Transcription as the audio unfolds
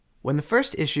When the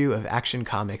first issue of Action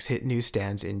Comics hit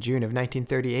newsstands in June of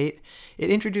 1938, it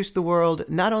introduced the world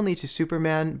not only to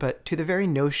Superman, but to the very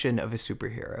notion of a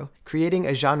superhero, creating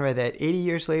a genre that 80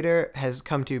 years later has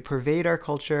come to pervade our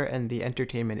culture and the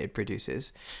entertainment it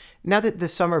produces. Now that the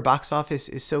summer box office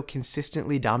is so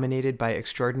consistently dominated by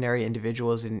extraordinary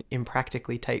individuals in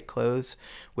impractically tight clothes,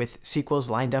 with sequels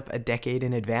lined up a decade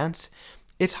in advance,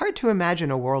 it's hard to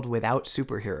imagine a world without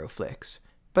superhero flicks.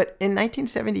 But in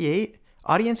 1978,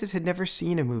 audiences had never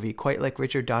seen a movie quite like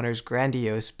Richard Donner's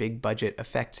grandiose, big-budget,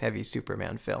 effects-heavy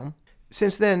Superman film.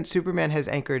 Since then, Superman has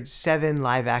anchored 7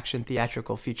 live-action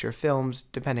theatrical feature films,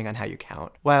 depending on how you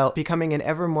count, while becoming an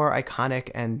ever more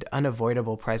iconic and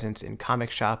unavoidable presence in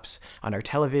comic shops, on our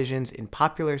televisions, in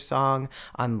popular song,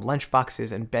 on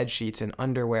lunchboxes and bedsheets and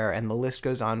underwear, and the list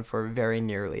goes on for very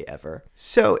nearly ever.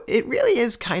 So it really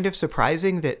is kind of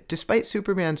surprising that despite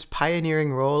Superman's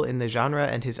pioneering role in the genre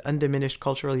and his undiminished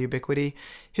cultural ubiquity,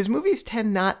 his movies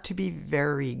tend not to be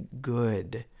very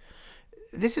good.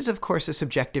 This is, of course, a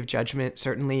subjective judgment.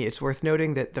 Certainly, it's worth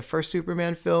noting that the first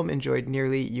Superman film enjoyed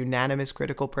nearly unanimous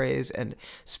critical praise and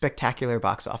spectacular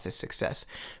box office success.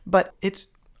 But it's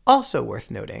also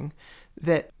worth noting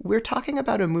that we're talking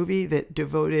about a movie that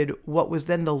devoted what was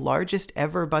then the largest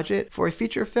ever budget for a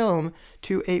feature film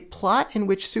to a plot in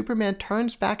which Superman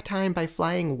turns back time by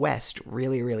flying west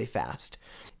really, really fast.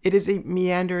 It is a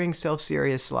meandering,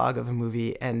 self-serious slog of a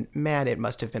movie, and man, it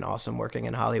must have been awesome working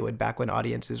in Hollywood back when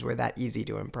audiences were that easy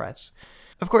to impress.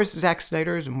 Of course, Zack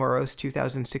Snyder's morose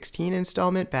 2016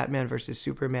 installment, Batman vs.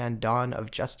 Superman: Dawn of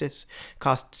Justice,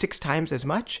 cost 6 times as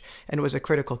much and was a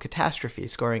critical catastrophe,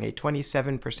 scoring a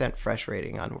 27% fresh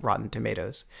rating on Rotten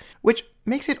Tomatoes, which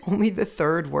makes it only the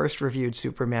 3rd worst reviewed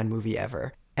Superman movie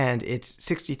ever, and its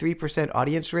 63%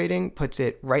 audience rating puts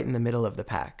it right in the middle of the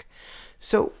pack.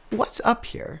 So what's up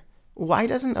here? Why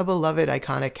doesn't a beloved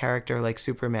iconic character like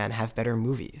Superman have better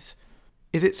movies?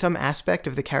 Is it some aspect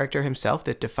of the character himself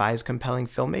that defies compelling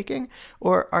filmmaking?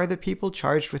 Or are the people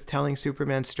charged with telling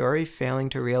Superman's story failing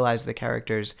to realize the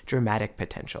character's dramatic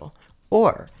potential?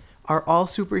 Or are all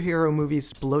superhero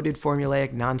movies bloated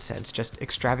formulaic nonsense, just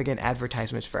extravagant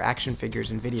advertisements for action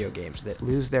figures and video games that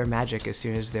lose their magic as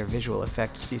soon as their visual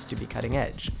effects cease to be cutting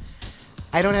edge?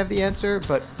 I don't have the answer,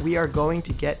 but we are going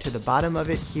to get to the bottom of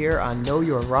it here on Know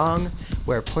You're Wrong,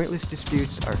 where pointless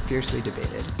disputes are fiercely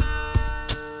debated.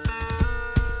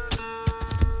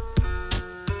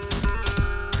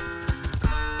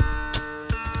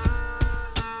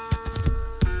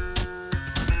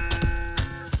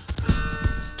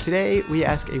 Today, we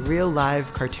ask a real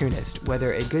live cartoonist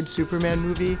whether a good Superman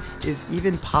movie is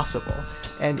even possible,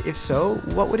 and if so,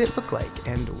 what would it look like,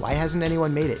 and why hasn't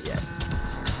anyone made it yet?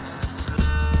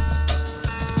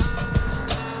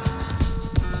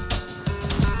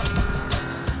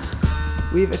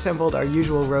 We've assembled our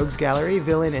usual rogues gallery,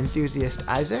 villain enthusiast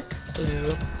Isaac. Hello.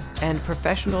 And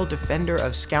professional defender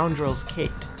of scoundrels Kate.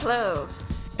 Hello.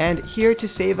 And here to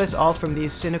save us all from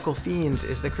these cynical fiends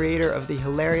is the creator of the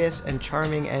hilarious and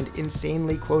charming and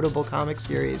insanely quotable comic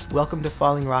series, Welcome to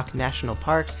Falling Rock National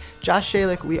Park. Josh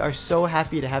Shalick, we are so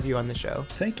happy to have you on the show.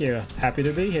 Thank you. Happy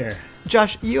to be here.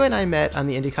 Josh, you and I met on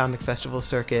the Indie Comic Festival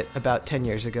circuit about 10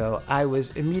 years ago. I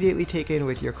was immediately taken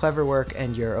with your clever work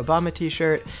and your Obama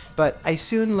t-shirt, but I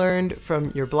soon learned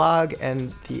from your blog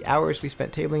and the hours we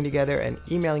spent tabling together and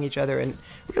emailing each other and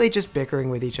really just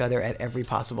bickering with each other at every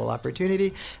possible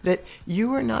opportunity that you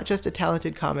were not just a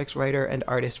talented comics writer and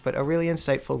artist, but a really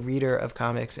insightful reader of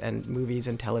comics and movies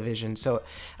and television. So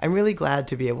I'm really glad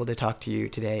to be able to talk to you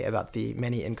today about the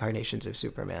many incarnations of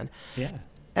Superman. Yeah.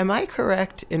 Am I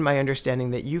correct in my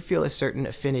understanding that you feel a certain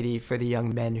affinity for the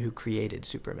young men who created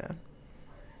Superman?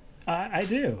 I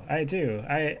do.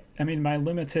 I mean, my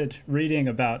limited reading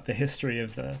about the history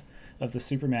of the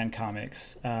Superman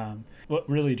comics, what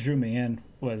really drew me in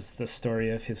was the story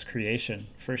of his creation,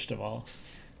 first of all.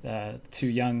 2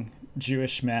 young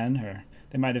Jewish men, or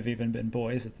they might have even been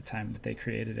boys at the time that they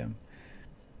created him,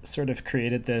 sort of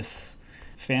created this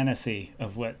fantasy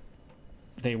of what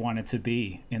they wanted to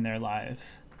be in their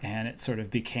lives, and it sort of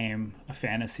became a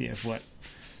fantasy of what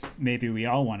maybe we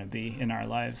all want to be in our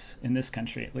lives, in this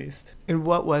country at least. And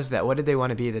what was that? What did they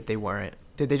want to be that they weren't?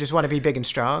 Did they just want to be big and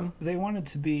strong? They wanted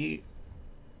to be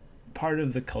part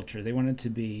of the culture. They wanted to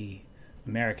be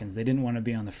Americans. They didn't want to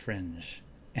be on the fringe.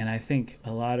 And I think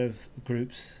a lot of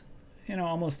groups,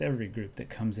 almost every group that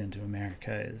comes into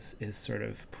America is sort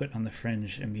of put on the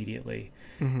fringe immediately,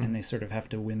 and they sort of have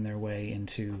to win their way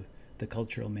into the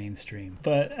cultural mainstream.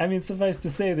 But I mean, suffice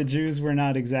to say, the Jews were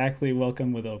not exactly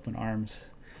welcome with open arms.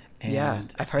 And yeah,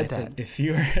 I've heard that. If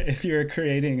you were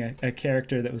creating a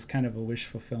character that was kind of a wish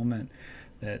fulfillment,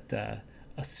 that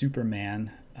a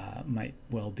Superman might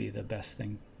well be the best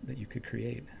thing that you could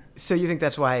create. So you think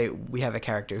that's why we have a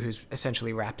character who's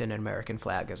essentially wrapped in an American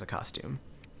flag as a costume?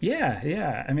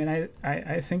 Yeah. I mean,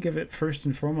 I think of it first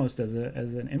and foremost as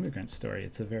an immigrant story.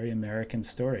 It's a very American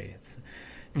story. It's,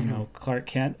 you know, Clark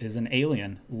Kent is an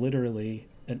alien, literally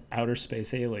an outer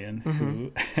space alien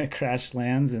who crash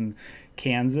lands in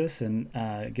Kansas and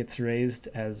gets raised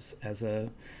as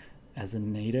a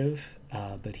native,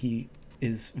 but he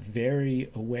is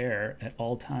very aware at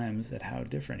all times at how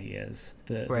different he is.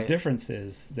 The difference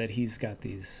is that he's got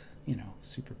these, you know,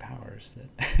 superpowers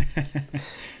that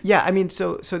Yeah, I mean,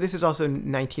 so this is also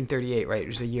 1938, right?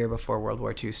 Which is a year before World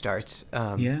War II starts.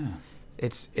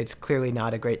 It's clearly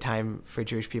not a great time for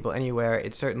Jewish people anywhere.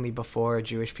 It's certainly before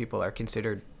Jewish people are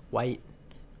considered white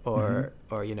or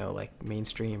you know, like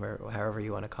mainstream or however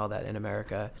you want to call that in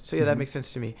America. So yeah, that makes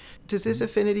sense to me. Does this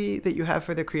affinity that you have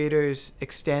for the creators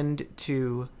extend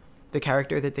to the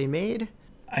character that they made?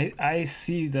 I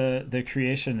see the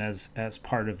creation as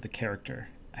part of the character.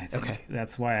 I think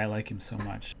that's why I like him so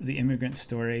much. The immigrant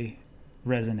story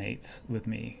resonates with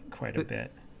me quite a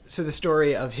bit. So the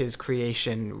story of his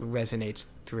creation resonates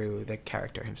through the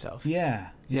character himself.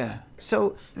 Yeah.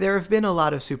 So there have been a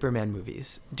lot of Superman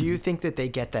movies. Do you think that they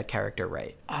get that character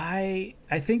right? I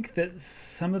think that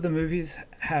some of the movies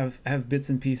have bits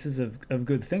and pieces of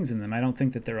good things in them. I don't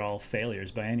think that they're all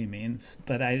failures by any means,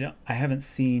 but I haven't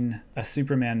seen a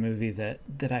Superman movie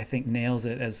that I think nails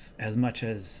it as much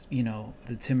as, you know,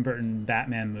 the Tim Burton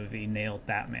Batman movie nailed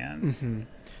Batman.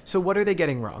 So what are they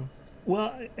getting wrong?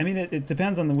 Well, I mean, it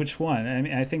depends on which one. I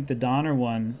mean, I think the Donner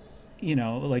one, you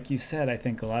know, like you said, I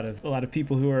think a lot of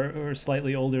people who are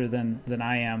slightly older than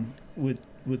I am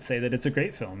would say that it's a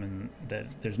great film and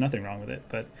that there's nothing wrong with it.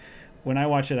 But when I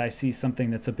watch it, I see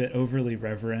something that's a bit overly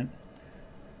reverent,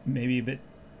 maybe a bit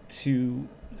too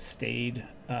staid,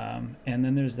 and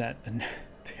then there's that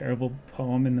terrible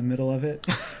poem in the middle of it.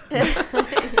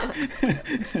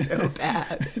 So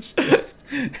bad.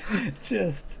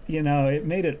 just you know, it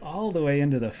made it all the way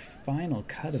into the final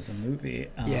cut of the movie.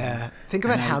 Think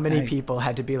about how many people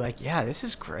had to be like, yeah, this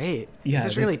is great. This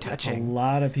is really touching. A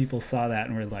lot of people saw that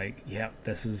and were like, yep,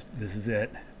 this is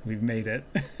it. We've made it.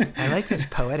 I like this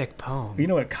poetic poem. You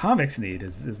know what comics need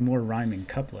is more rhyming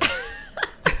couplets.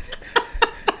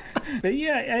 But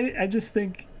yeah, I just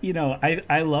think, you know,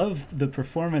 I love the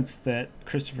performance that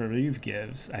Christopher Reeve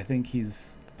gives. I think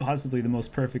he's possibly the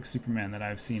most perfect Superman that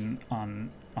I've seen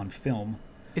on film.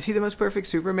 Is he the most perfect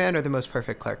Superman or the most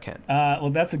perfect Clark Kent?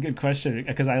 Well, that's a good question,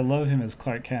 because I love him as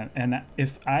Clark Kent. And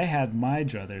if I had my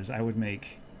druthers, I would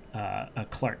make a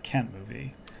Clark Kent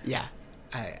movie. Yeah,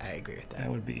 I agree with that.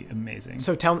 That would be amazing.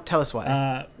 So tell us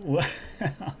why. Well,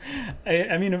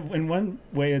 I mean, in one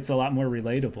way, it's a lot more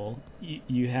relatable.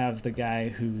 You have the guy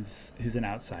who's an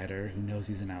outsider, who knows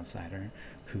he's an outsider,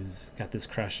 who's got this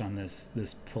crush on this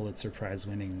Pulitzer Prize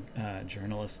winning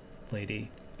journalist lady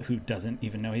who doesn't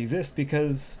even know he exists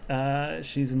because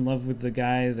she's in love with the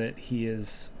guy that he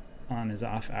is on his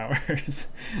off hours.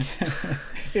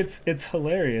 It's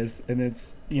hilarious, and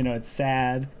it's, you know, it's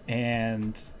sad,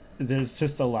 and there's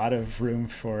just a lot of room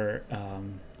for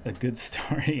a good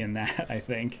story in that, I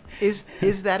think. Is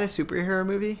that a superhero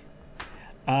movie?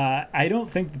 I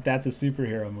don't think that that's a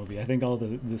superhero movie. I think all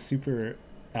the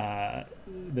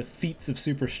feats of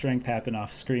super strength happen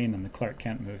off screen in the Clark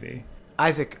Kent movie.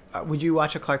 Isaac, would you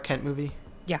watch a Clark Kent movie?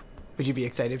 Yeah. Would you be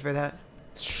excited for that?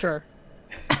 Sure.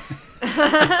 Yeah,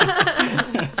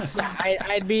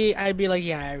 I'd be like,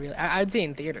 yeah, I'd see it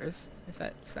in theaters if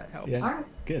that helps. Yeah.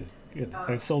 Good.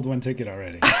 I've sold one ticket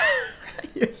already.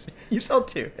 Yes, you sold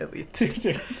two, at least.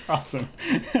 Two. Awesome.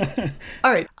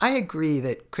 All right, I agree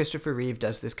that Christopher Reeve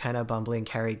does this kind of bumbling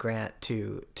Cary Grant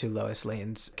to Lois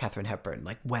Lane's Katharine Hepburn.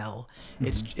 Like,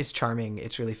 it's charming.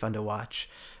 It's really fun to watch.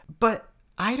 But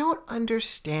I don't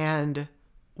understand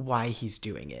why he's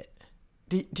doing it.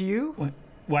 Do you?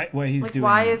 Why he's doing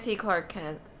why it? is he Clark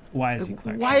Kent? Why is he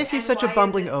Clark Kent? Why is he such a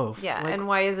bumbling oaf? Yeah, like, and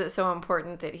why is it so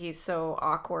important that he's so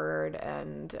awkward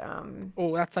and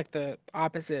Oh, that's like the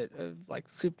opposite of like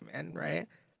Superman, right?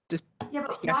 Just yeah,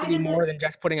 but he has to be more than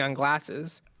just putting on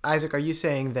glasses. Isaac, are you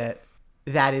saying that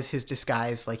is his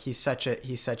disguise? Like he's such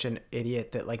an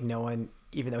idiot that like no one,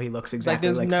 even though he looks exactly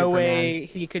like like there's no Superman. way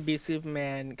he could be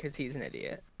Superman because he's an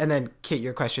idiot. And then Kate,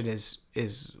 your question is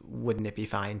wouldn't it be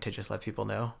fine to just let people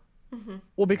know? Mm-hmm.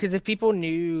 Well, because if people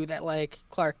knew that like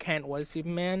Clark Kent was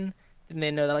Superman, then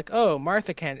they know that like, oh,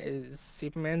 Martha Kent is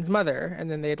Superman's mother, and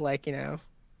then they'd like, you know,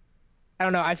 I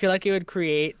don't know. I feel like it would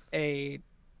create a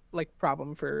like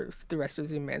problem for the rest of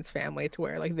Superman's family to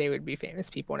where like they would be famous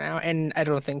people now, and I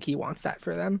don't think he wants that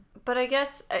for them. But I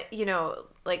guess you know,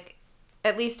 like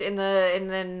at least in the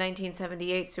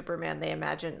 1978 Superman, they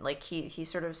imagine like he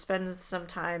sort of spends some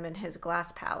time in his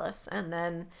glass palace and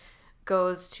then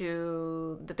goes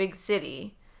to the big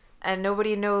city, and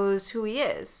nobody knows who he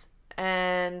is.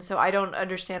 And so I don't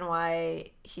understand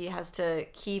why he has to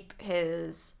keep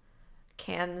his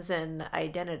Kansan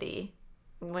identity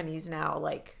when he's now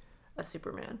like a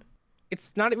Superman.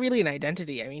 It's not really an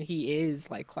identity. I mean, he is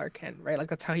like Clark Kent, right? Like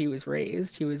that's how he was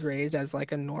raised. He was raised as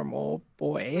like a normal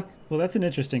boy. Well, that's an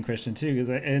interesting question too, because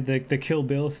the Kill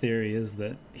Bill theory is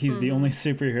that he's the only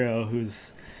superhero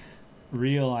whose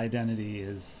real identity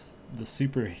is the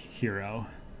superhero,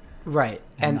 Right.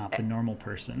 and not the normal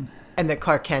person. And that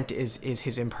Clark Kent is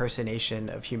his impersonation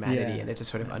of humanity, Yeah. and it's a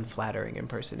sort of unflattering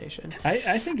impersonation.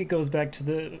 I think it goes back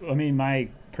to my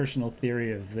personal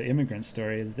theory of the immigrant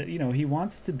story is that, he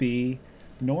wants to be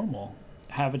normal,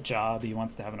 have a job, he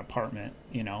wants to have an apartment,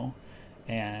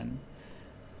 and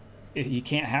he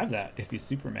can't have that if he's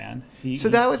Superman. So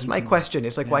that was my question,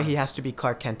 is like why yeah. he has to be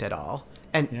Clark Kent at all.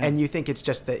 And you think it's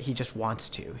just that he just wants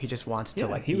to. He just wants to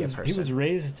like be a person.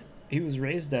 He was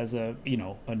raised as a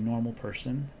normal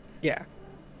person. Yeah.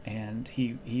 And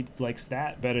he likes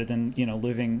that better than,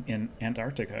 living in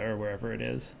Antarctica or wherever it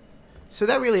is. So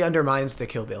that really undermines the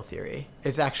Kill Bill theory.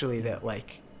 It's actually that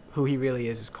like who he really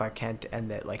is Clark Kent,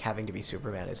 and that like having to be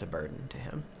Superman is a burden to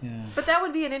him. Yeah. But that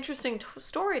would be an interesting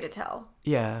story to tell.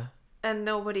 Yeah. And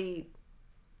nobody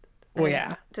Well,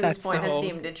 yeah. to That's this point the has whole-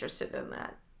 seemed interested in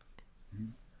that.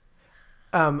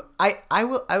 I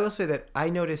will say that I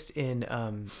noticed in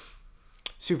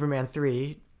Superman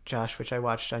 3, Josh, which I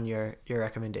watched on your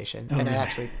recommendation, and yeah.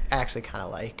 I actually kind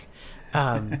of like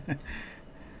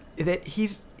that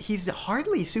he's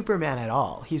hardly Superman at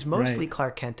all. He's mostly Right.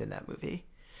 Clark Kent in that movie.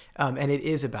 And it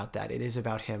is about that. It is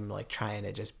about him like trying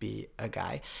to just be a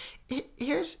guy.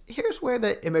 Here's where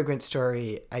the immigrant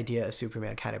story idea of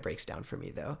Superman kind of breaks down for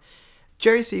me, though.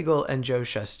 Jerry Siegel and Joe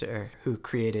Shuster, who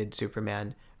created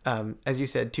Superman, as you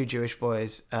said, two Jewish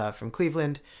boys from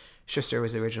Cleveland. Shuster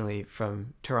was originally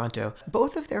from Toronto.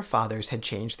 Both of their fathers had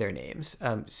changed their names.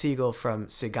 Siegel from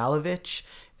Sigalovich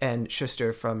and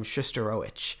Shuster from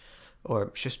Shusterowicz.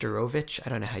 Or Shusterovich, I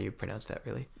don't know how you pronounce that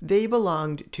really. They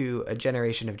belonged to a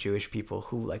generation of Jewish people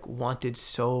who like wanted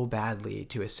so badly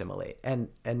to assimilate and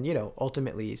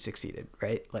ultimately succeeded,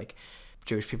 right? Like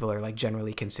Jewish people are like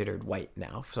generally considered white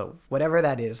now. So whatever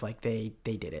that is, like they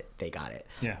did it. They got it.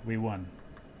 Yeah, we won.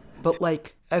 But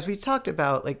like as we talked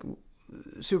about, like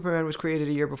Superman was created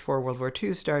a year before World War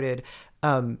II started.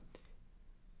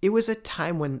 It was a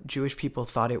time when Jewish people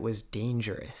thought it was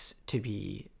dangerous to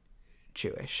be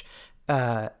Jewish.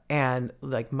 And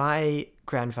like my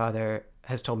grandfather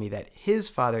has told me that his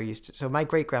father so my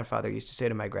great grandfather used to say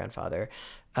to my grandfather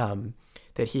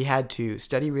that he had to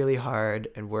study really hard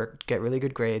and get really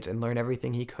good grades and learn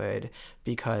everything he could,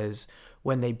 because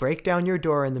when they break down your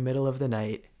door in the middle of the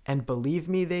night, and believe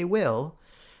me, they will,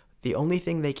 the only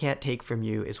thing they can't take from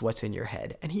you is what's in your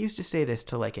head. And he used to say this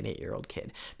to like an 8-year-old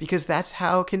kid, because that's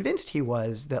how convinced he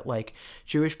was that like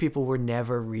Jewish people were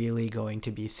never really going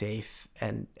to be safe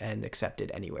and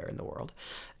accepted anywhere in the world.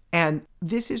 And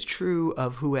this is true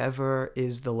of whoever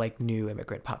is the like new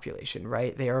immigrant population,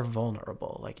 right? They are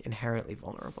vulnerable, like inherently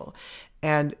vulnerable.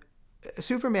 And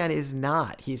Superman is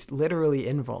not. He's literally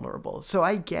invulnerable. So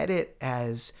I get it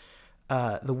as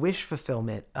the wish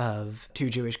fulfillment of two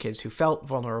Jewish kids who felt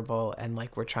vulnerable and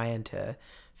like were trying to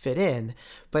fit in.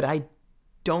 But I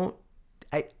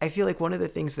feel like one of the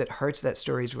things that hurts that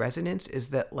story's resonance is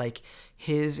that like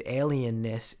his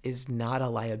alienness is not a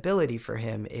liability for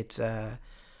him. It's a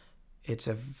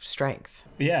strength.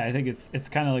 Yeah, I think it's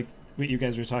kind of like what you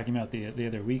guys were talking about the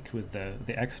other week with the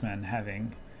X-Men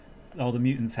having all the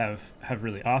mutants have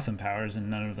really awesome powers, and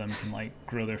none of them can like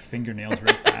grow their fingernails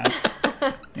real fast.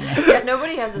 Yeah,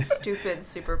 nobody has a stupid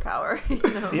superpower.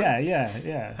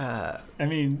 Yeah. I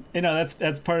mean,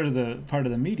 that's part of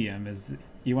the medium is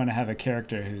you want to have a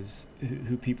character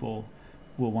who people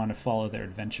will want to follow their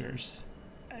adventures.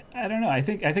 I don't know. I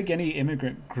think any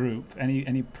immigrant group,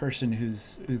 any person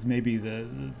who's maybe the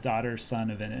daughter,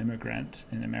 son of an immigrant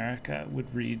in America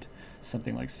would read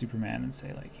something like Superman and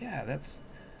say like, yeah,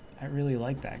 I really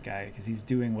like that guy because he's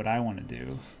doing what I want to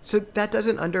do. So that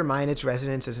doesn't undermine its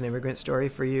resonance as an immigrant story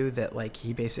for you, that like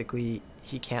he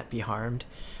can't be harmed.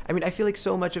 I mean, I feel like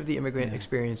so much of the immigrant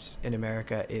experience in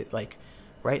America, it like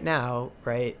right now,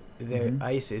 right, their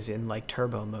ICE is in like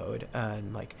turbo mode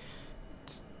and like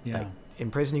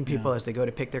imprisoning people as they go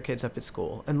to pick their kids up at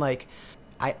school. And like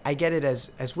I get it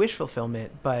as wish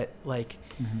fulfillment, but like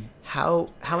how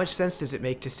much sense does it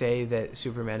make to say that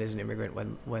Superman is an immigrant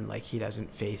when like he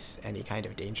doesn't face any kind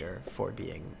of danger for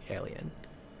being alien?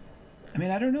 I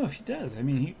mean, I don't know if he does. I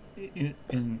mean, he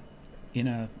in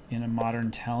a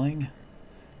modern telling,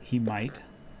 he might.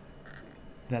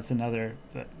 That's another.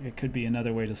 It could be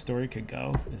another way the story could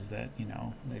go. Is that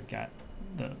they've got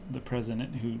the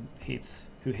president who hates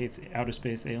outer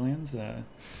space aliens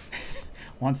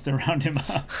wants to round him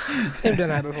up. They've done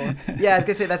that before. Yeah, I was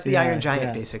gonna say that's the Yeah, Iron Giant,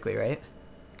 yeah. basically, right?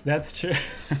 That's true.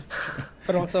 That's true.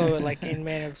 But also, like in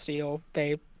Man of Steel,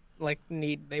 they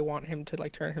want him to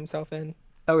like turn himself in.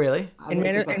 Oh, really? In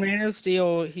Man of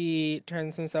Steel, he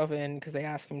turns himself in because they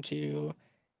ask him to,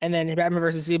 and then in Batman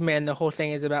versus Superman, the whole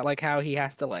thing is about like how he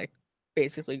has to like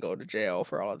basically go to jail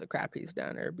for all of the crap he's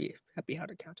done or be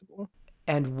held accountable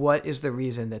And what is the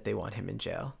reason that they want him in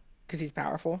jail? because he's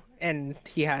powerful and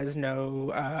he has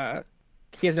no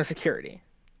security.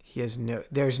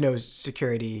 There's no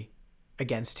security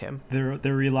against him. They're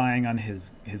relying on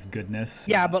his goodness.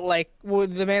 Yeah, but like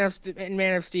with the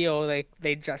Man of Steel, like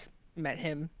they just met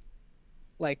him.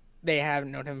 Like they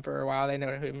haven't known him for a while. They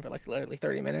know him for like literally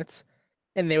 30 minutes.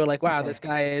 And they were like, wow, Okay. this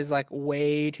guy is like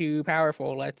way too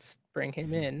powerful. Let's bring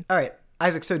him in. All right,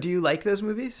 Isaac, so do you like those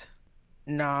movies?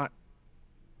 Not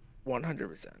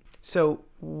 100%. So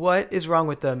what is wrong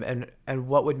with them, and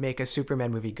what would make a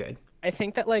Superman movie good? I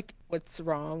think that like what's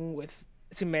wrong with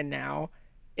Superman now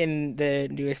in the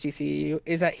newest DCU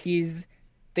is that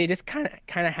they just kind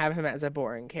of have him as a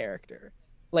boring character.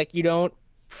 Like you don't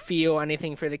feel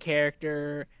anything for the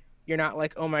character. You're not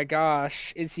like, oh my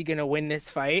gosh, is he gonna win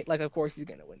this fight? Like, of course he's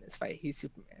gonna win this fight. He's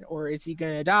Superman. Or is he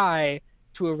gonna die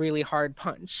to a really hard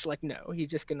punch? Like, no, he's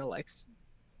just gonna like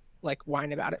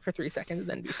whine about it for 3 seconds and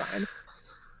then be fine.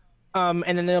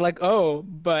 And then they're like, oh,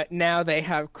 but now they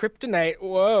have kryptonite.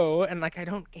 Whoa, and like I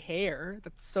don't care.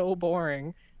 That's so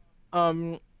boring.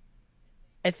 I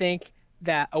think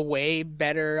that a way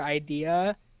better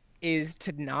idea is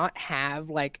to not have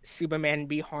like Superman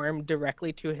be harmed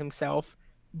directly to himself,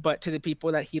 but to the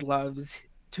people that he loves,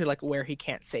 to like where he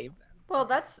can't save them. Well,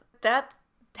 that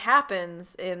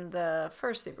happens in the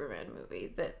first Superman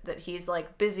movie, that he's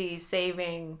like busy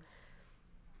saving,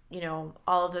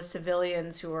 all of the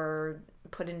civilians who are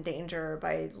put in danger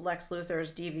by Lex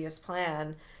Luthor's devious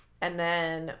plan, and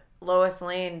then Lois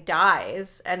Lane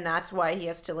dies, and that's why he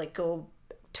has to like go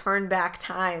turn back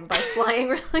time by flying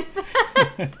really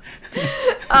fast.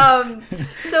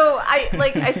 So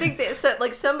I think that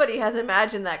like somebody has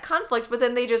imagined that conflict, but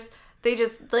then they just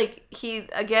like he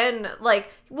again like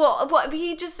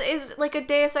he just is like a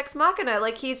Deus Ex Machina.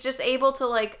 Like he's just able to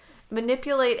like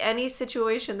manipulate any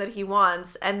situation that he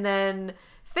wants and then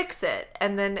fix it,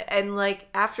 and like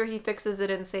after he fixes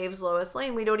it and saves Lois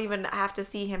Lane, we don't even have to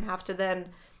see him have to then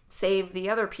save the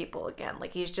other people again.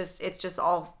 Like it's just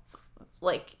all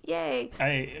like, yay.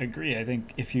 I agree. I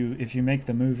think if you make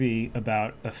the movie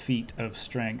about a feat of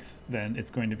strength, then it's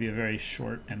going to be a very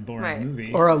short and boring Right.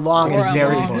 movie. Or a long and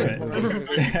very long boring and movie.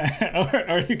 boring.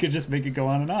 or you could just make it go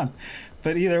on and on.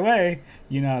 But either way,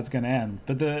 how it's going to end.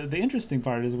 But the interesting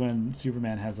part is when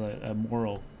Superman has a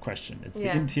moral question. It's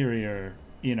the interior,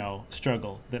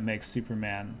 struggle that makes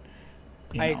Superman.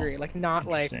 I agree. Like not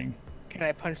like, interesting. can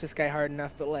I punch this guy hard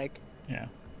enough? But like, Yeah.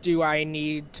 do I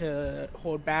need to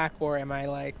hold back, or am I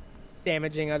like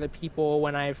damaging other people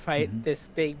when I fight this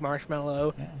big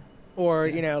marshmallow? Yeah. Or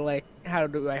like how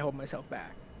do I hold myself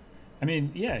back? I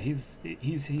mean, yeah, he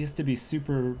has to be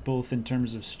super both in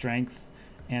terms of strength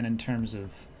and in terms of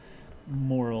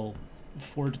moral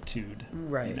fortitude.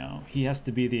 Right. He has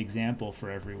to be the example for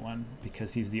everyone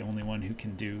because he's the only one who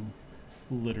can do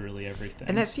literally everything.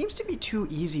 And that seems to be too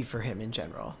easy for him in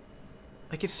general.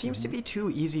 Like, it seems to be too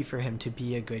easy for him to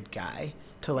be a good guy,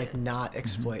 to, like, not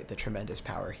exploit the tremendous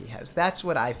power he has. That's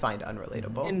what I find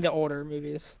unrelatable. In the older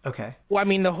movies. Okay. Well, I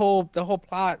mean, the whole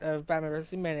plot of Batman vs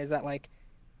Superman is that like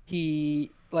the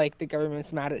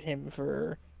government's mad at him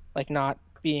for like not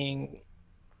being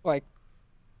like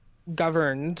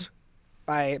governed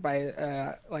by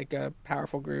like a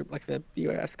powerful group like the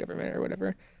U.S. government or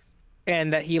whatever,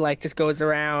 and that he like just goes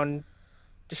around,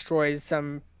 destroys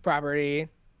some property,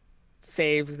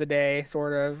 saves the day,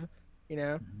 sort of,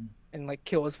 and like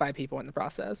kills 5 people in the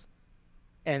process.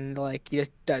 And like he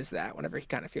just does that whenever he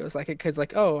kind of feels like it, because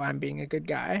like, oh, I'm being a good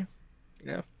guy,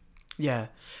 Yeah.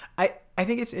 I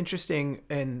think it's interesting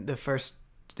in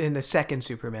the second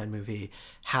Superman movie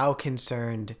how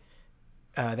concerned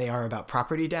they are about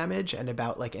property damage and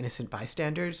about like innocent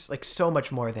bystanders, like so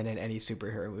much more than in any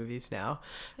superhero movies now.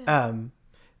 Yeah.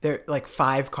 There like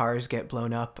 5 cars get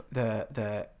blown up.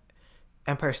 The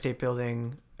Empire State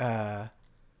Building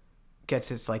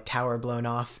gets its like tower blown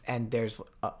off, and there's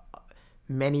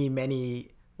many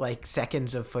like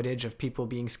seconds of footage of people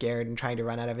being scared and trying to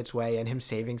run out of its way and him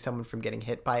saving someone from getting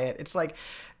hit by it. It's like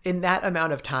in that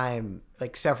amount of time,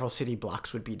 like several city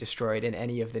blocks would be destroyed in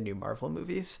any of the new Marvel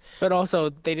movies. But also,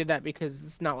 they did that because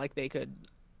it's not like they could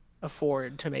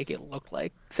afford to make it look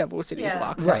like several city Yeah.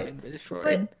 blocks Right. have been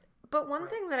destroyed. But one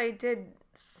thing that I did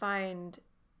find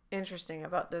interesting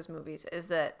about those movies is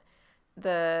that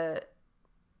the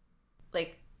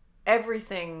like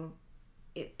everything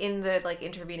in the like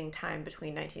intervening time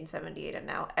between 1978 and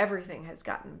now, everything has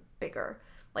gotten bigger.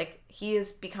 Like he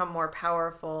has become more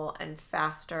powerful and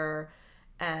faster,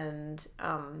 and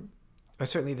But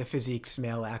certainly the physiques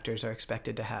male actors are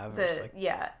expected to have. It's like,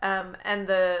 and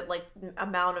the like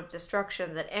amount of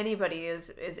destruction that anybody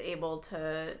is able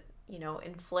to, you know,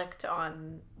 inflict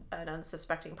on an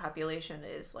unsuspecting population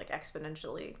is like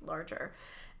exponentially larger.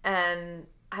 And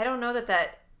I don't know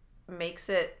that makes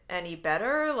it any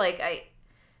better. Like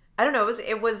I don't know,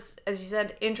 it was as you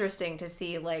said interesting to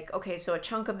see like, okay, so a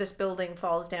chunk of this building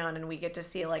falls down and we get to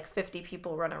see like 50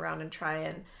 people run around and try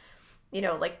and, you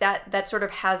know, like that sort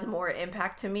of has more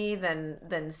impact to me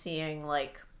than seeing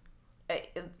like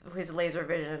his laser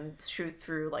vision shoot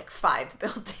through like 5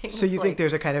 buildings. so you like, think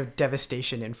there's a kind of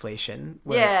devastation inflation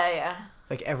where yeah.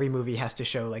 like every movie has to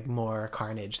show like more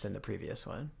carnage than the previous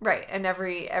one. Right, and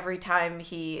every time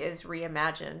he is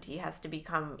reimagined, he has to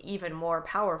become even more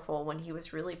powerful when he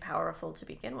was really powerful to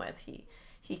begin with.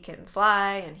 He can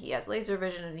fly, and he has laser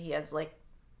vision, and he has like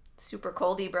super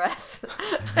coldy breath.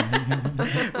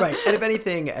 Right. And if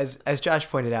anything, as Josh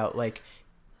pointed out, like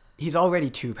he's already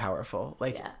too powerful.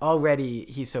 Like already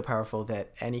he's so powerful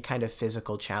that any kind of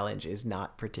physical challenge is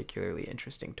not particularly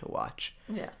interesting to watch.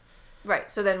 Yeah. Right.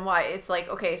 So then why? It's like,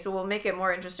 okay, so we'll make it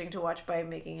more interesting to watch by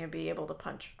making him be able to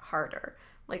punch harder.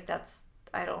 Like that's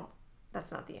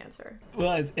not the answer. Well,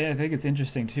 I think it's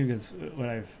interesting too, because what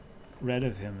I've read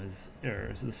of him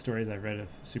or the stories I've read of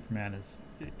Superman is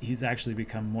he's actually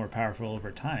become more powerful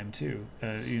over time too.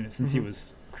 Since he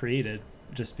was created,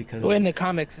 just because. Well, in the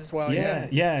comics as well. Yeah.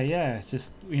 It's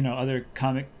just other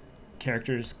comic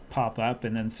characters pop up,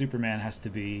 and then Superman has to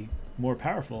be more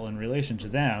powerful in relation to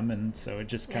them, and so it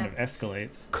just kind of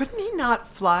escalates. Couldn't he not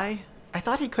fly? I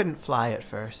thought he couldn't fly at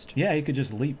first. Yeah, he could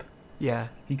just leap. Yeah.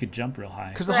 He could jump real high.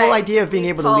 Because the whole idea of being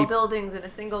able to tall leap buildings in a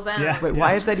single bound. Yeah. Wait,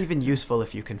 why is that even useful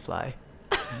if you can fly?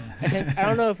 I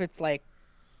don't know if it's like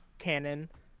canon,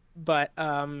 but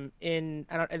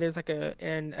there's like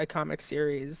in a comic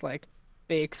series like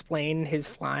they explain his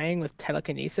flying with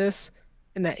telekinesis,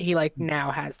 and that he like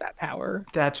now has that power.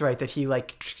 That's right, that he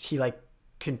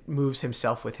moves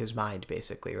himself with his mind,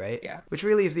 basically, right? Yeah. Which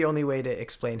really is the only way to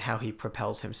explain how he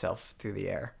propels himself through the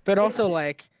air. But also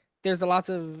like there's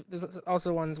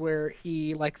also ones where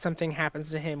he like something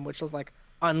happens to him which is like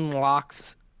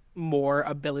unlocks more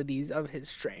abilities of his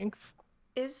strength.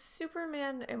 Is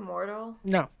Superman immortal?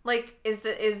 No. Like is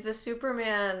the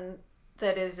Superman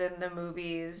that is in the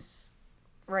movies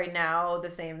right now the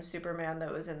same Superman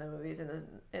that was in the movies in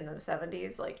the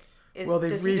 70s? Like They've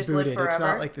does he just live rebooted. forever? It's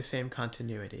not like the same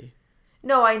continuity.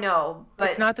 No, I know, but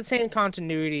It's not the same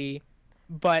continuity,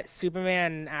 but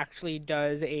Superman actually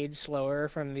does age slower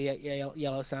from the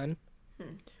yellow sun.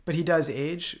 But he does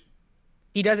age.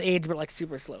 He does age, but like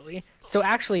super slowly. So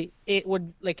actually, it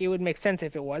would make sense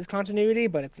if it was continuity,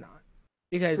 but it's not,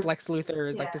 because Lex Luthor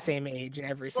is like the same age in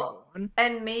every single one.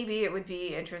 And maybe it would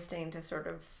be interesting to sort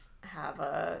of have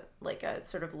a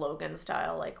sort of Logan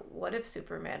style, like what if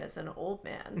Superman is an old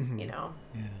man, you know?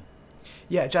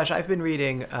 Yeah, Josh, I've been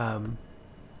reading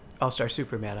All-Star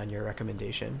Superman on your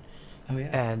recommendation. Oh yeah.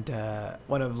 And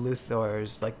one of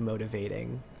Luthor's like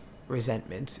motivating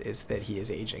resentments is that he is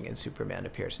aging and Superman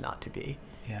appears not to be.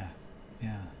 Yeah.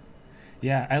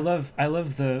 I love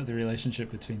the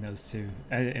relationship between those two.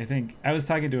 I think I was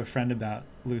talking to a friend about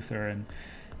Luthor, and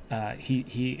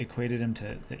he equated him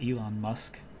to Elon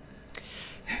Musk.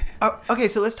 Okay,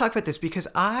 so let's talk about this, because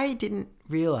I didn't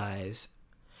realize.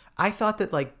 I thought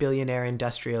that like billionaire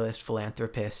industrialist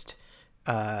philanthropist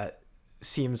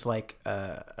seems like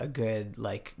a good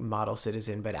like model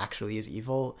citizen, but actually is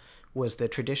evil, was the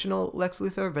traditional Lex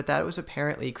Luthor. But that was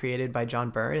apparently created by John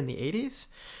Byrne in the 80s.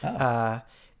 Oh.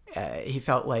 He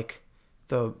felt like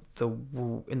the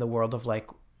in the world of like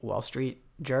Wall Street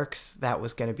jerks, that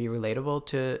was going to be relatable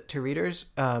to readers.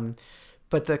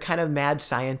 But the kind of mad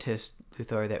scientist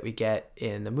Luthor that we get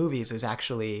in the movies was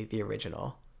actually the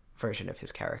original version of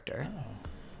his character,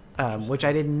 which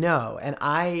I didn't know. And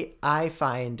I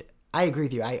agree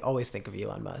with you. I always think of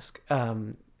Elon Musk.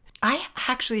 I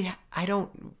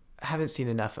haven't seen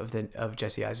enough of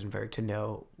Jesse Eisenberg to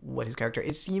know what his character.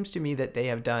 It seems to me that they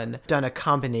have done a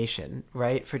combination,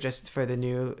 right, for the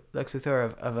new Lex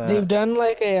Luthor of a. They've done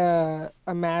like a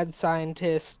mad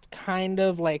scientist, kind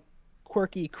of like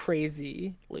quirky,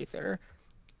 crazy Luthor.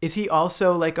 Is he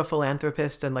also like a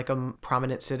philanthropist and like a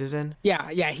prominent citizen? Yeah.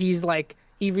 He's like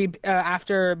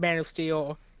after Man of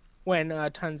Steel, when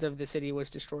tons of the city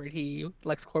was destroyed,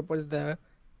 LexCorp was the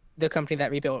company that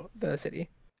rebuilt the city,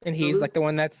 and he's like the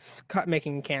one that's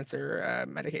making cancer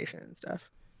medication and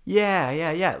stuff.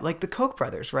 Yeah. Like the Koch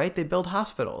brothers, right? They build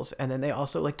hospitals, and then they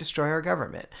also like destroy our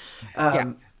government.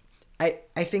 I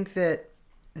think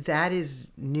that is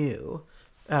new,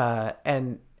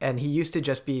 and he used to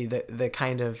just be the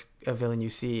kind of a villain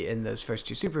you see in those first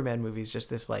two Superman movies,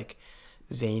 just this like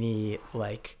zany,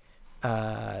 like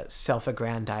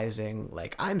self-aggrandizing,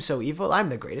 like I'm so evil, I'm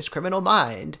the greatest criminal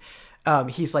mind.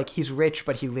 He's rich,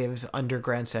 but he lives under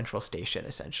Grand Central Station,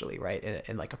 essentially, right?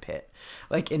 In like a pit,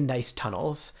 like in nice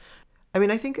tunnels. I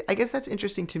mean, I guess that's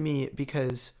interesting to me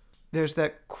because there's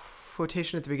that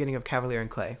quotation at the beginning of Cavalier and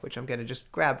Clay, which I'm going to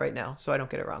just grab right now so I don't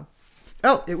get it wrong.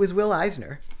 Oh, it was Will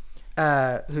Eisner,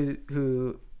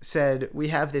 who said, "We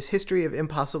have this history of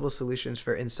impossible solutions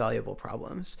for insoluble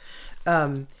problems."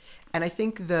 And I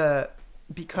think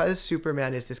because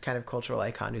Superman is this kind of cultural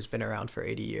icon who's been around for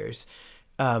 80 years,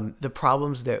 the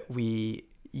problems that we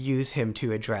use him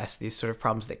to address, these sort of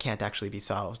problems that can't actually be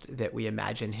solved, that we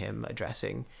imagine him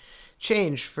addressing,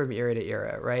 change from era to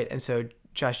era, right? And so,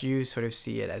 Josh, you sort of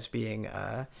see it as being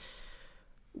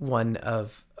one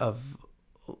of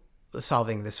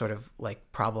solving this sort of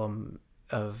like problem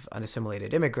of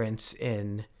unassimilated immigrants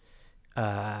in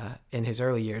his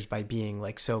early years by being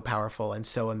like so powerful and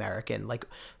so American,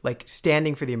 like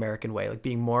standing for the American way, like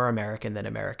being more American than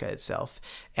America itself,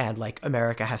 and like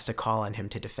America has to call on him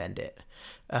to defend it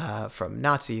from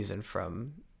Nazis and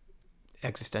from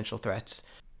existential threats,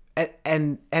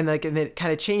 and then it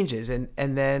kind of changes, and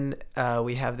then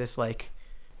we have this like,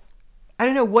 I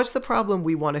don't know, what's the problem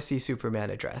we want to see Superman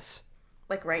address?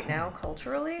 Like right now,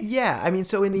 culturally? Yeah, I mean,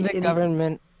 so in the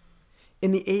government.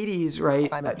 In the 80s, right,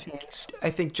 Climate change. I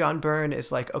think John Byrne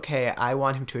is like, okay, I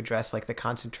want him to address like the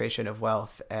concentration of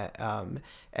wealth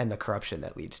and the corruption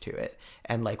that leads to it.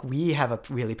 And like we have a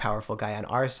really powerful guy on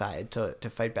our side to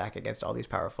fight back against all these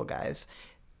powerful guys.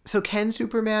 So can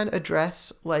Superman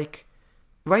address like,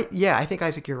 right? Yeah, I think,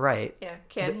 Isaac, you're right. Yeah,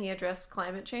 can he address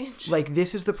climate change? Like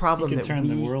this is the problem he can that turn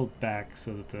the world back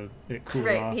so that it cools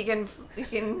off. Right, he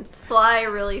can fly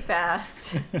really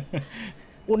fast.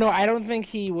 Well, no, I don't think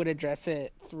he would address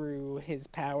it through his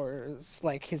powers,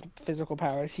 like his physical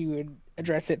powers. He would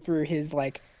address it through his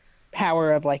like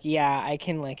power of like, yeah, I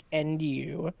can like end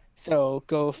you, so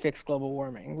go fix global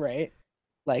warming, right?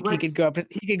 Like he could go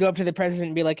up to the president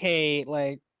and be like, hey,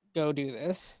 like go do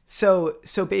this. So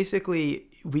basically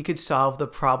we could solve the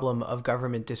problem of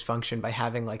government dysfunction by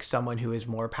having like someone who is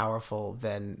more powerful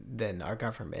than our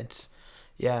governments.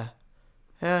 Yeah.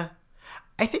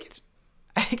 I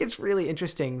think it's really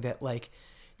interesting that like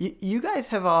you guys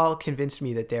have all convinced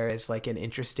me that there is like an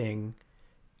interesting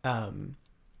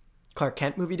Clark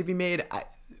Kent movie to be made.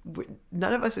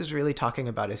 None of us is really talking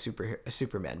about a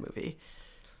Superman movie,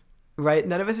 right?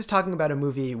 None of us is talking about a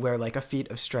movie where like a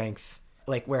feat of strength,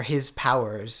 like where his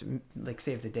powers like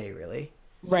save the day, really.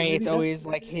 Right, maybe it's always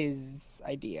like his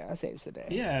idea saves the day.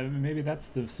 Yeah, maybe that's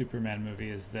the Superman movie,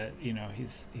 is that, you know,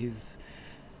 he's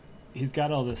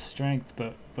got all this strength,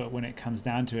 but when it comes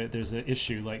down to it, there's an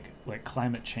issue like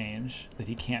climate change that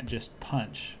he can't just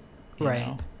punch, you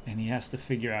know? And he has to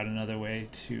figure out another way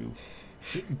to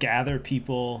gather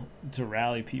people, to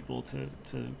rally people, to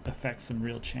affect some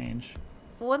real change.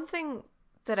 One thing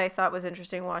that I thought was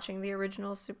interesting watching the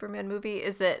original Superman movie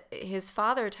is that his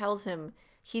father tells him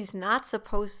he's not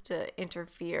supposed to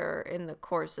interfere in the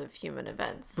course of human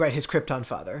events. Right, his Krypton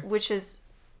father. Which is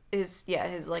his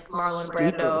like Marlon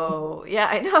Brando. Yeah,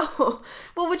 I know.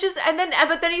 Well,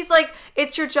 but then he's like,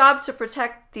 it's your job to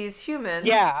protect these humans.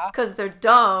 Yeah. Because they're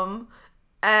dumb.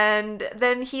 And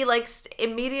then he like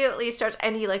immediately starts,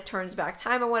 and he like turns back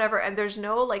time and whatever, and there's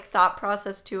no like thought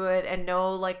process to it and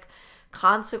no like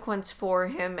consequence for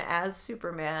him as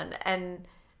Superman. And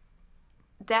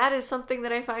that is something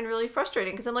that I find really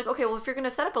frustrating, because I'm like, okay, well, if you're going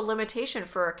to set up a limitation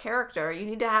for a character, you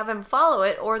need to have him follow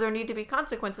it, or there need to be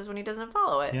consequences when he doesn't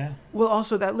follow it. Yeah. Well,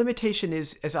 also that limitation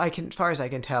is, as far as I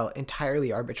can tell,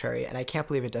 entirely arbitrary, and I can't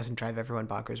believe it doesn't drive everyone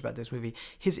bonkers about this movie.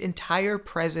 His entire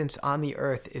presence on the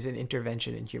Earth is an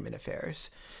intervention in human affairs,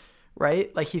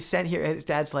 right? Like he's sent here, and his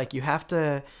dad's like, you have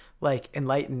to like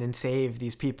enlighten and save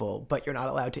these people, but you're not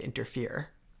allowed to interfere.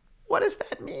 What does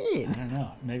that mean? I don't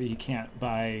know. Maybe he can't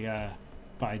buy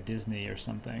Disney or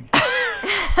something.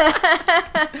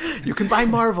 You can buy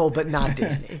Marvel, but not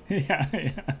Disney. Yeah.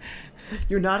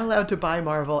 You're not allowed to buy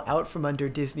Marvel out from under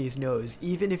Disney's nose,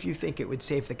 even if you think it would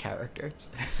save the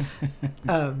characters.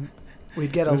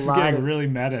 We'd get a This is lot getting of really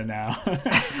meta now.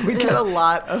 we'd get a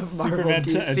lot of Marvel Superman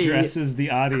DC addresses the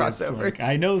audience. crossovers. Like,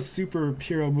 I know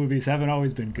superhero movies haven't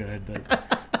always been good,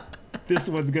 but this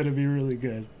one's gonna be really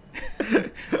good.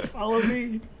 Follow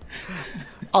me.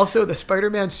 Also, the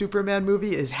Spider-Man Superman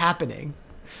movie is happening.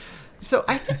 So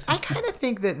I kind of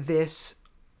think that this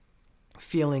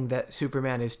feeling that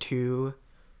Superman is too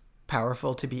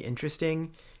powerful to be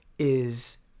interesting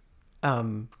is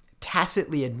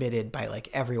tacitly admitted by like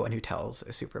everyone who tells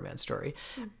a Superman story.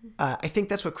 I think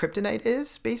that's what Kryptonite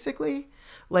is, basically.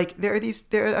 Like there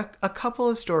are a couple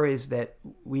of stories that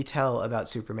we tell about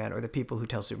Superman, or the people who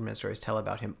tell Superman stories tell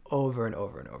about him over and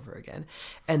over and over again,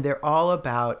 and they're all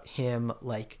about him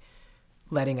like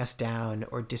letting us down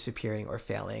or disappearing or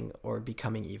failing or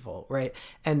becoming evil, right?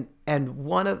 And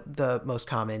one of the most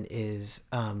common is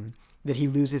that he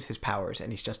loses his powers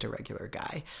and he's just a regular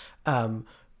guy.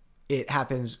 It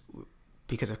happens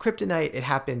because of kryptonite. It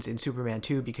happens in Superman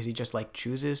 2 because he just like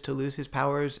chooses to lose his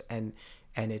powers and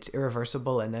it's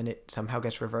irreversible, and then it somehow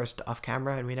gets reversed off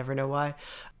camera and we never know why.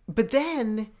 But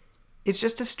then it's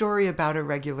just a story about a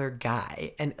regular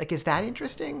guy. And like, is that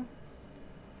interesting?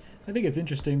 I think it's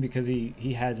interesting because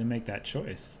he had to make that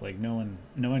choice. Like no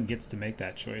one gets to make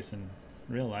that choice in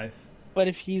real life. But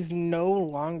if he's no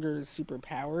longer super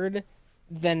powered,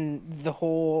 then the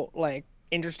whole like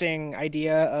interesting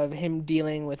idea of him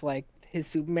dealing with like his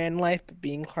Superman life but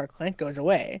being Clark Kent goes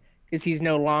away because he's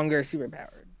no longer super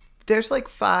powered. There's like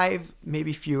 5,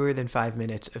 maybe fewer than 5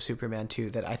 minutes of Superman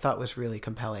 2 that I thought was really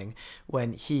compelling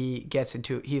when he gets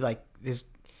into he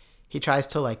tries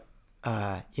to like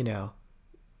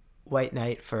white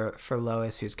knight for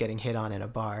Lois, who's getting hit on in a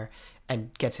bar,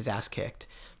 and gets his ass kicked,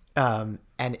 and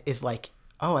is like,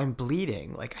 oh, I'm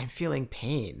bleeding, like I'm feeling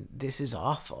pain, this is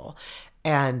awful,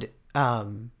 and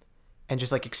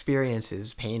just like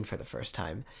experiences pain for the first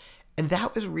time. And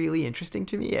that was really interesting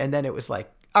to me. And then it was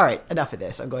like, all right, enough of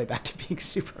this, I'm going back to being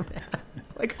Superman.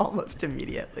 Like almost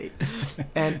immediately.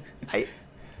 And I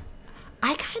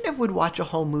kind of would watch a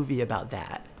whole movie about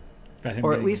that,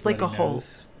 or at least like a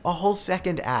whole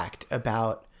second act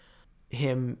about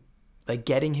him like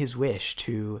getting his wish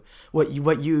to what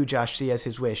you Josh see as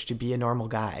his wish to be a normal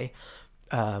guy,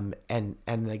 and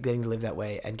like getting to live that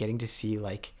way and getting to see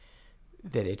like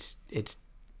that it's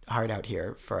hard out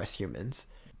here for us humans.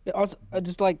 Also,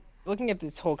 just like looking at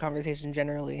this whole conversation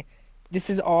generally, this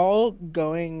is all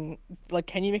going like,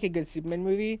 can you make a good Superman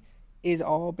movie? Is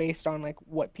all based on like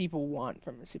what people want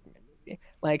from a Superman movie.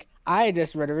 Like I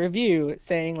just read a review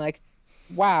saying like,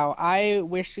 wow, I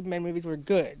wish Superman movies were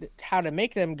good. How to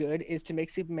make them good is to make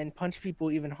Superman punch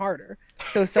people even harder.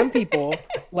 So some people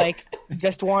like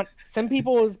just want, some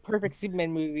people's perfect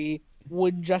Superman movie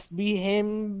would just be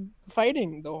him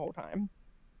fighting the whole time.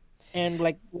 And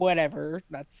like whatever,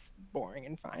 that's boring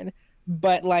and fine.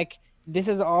 But like this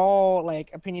is all like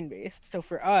opinion based. So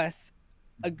for us,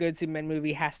 a good Superman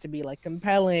movie has to be like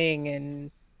compelling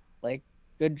and like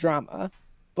good drama.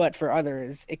 But for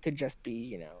others, it could just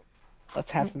be,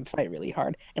 let's have them fight really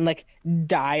hard. And like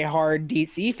die-hard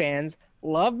DC fans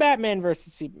love Batman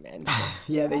versus Superman.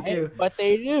 Yeah, they do. But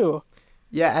they do.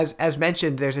 Yeah, as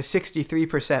mentioned, there's a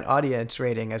 63% audience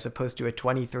rating as opposed to a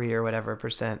 23 or whatever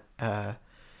percent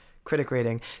critic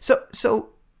rating. So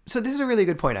this is a really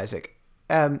good point, Isaac.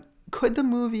 Could the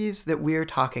movies that we're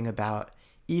talking about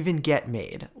even get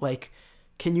made? Like,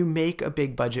 can you make a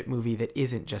big budget movie that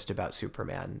isn't just about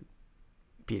Superman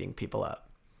beating people up?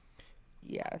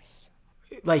 Yes.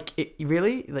 Like it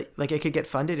really like it could get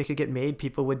funded, it could get made,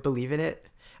 people would believe in it.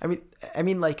 I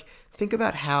mean like think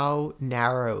about how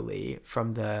narrowly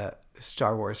from the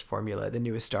Star Wars formula the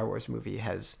newest Star Wars movie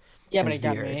has but it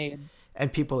got veered. made.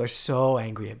 And people are so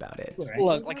angry about it.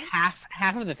 Look, like half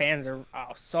of the fans are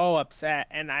so upset,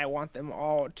 and I want them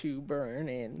all to burn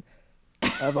in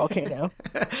a volcano.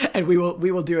 And we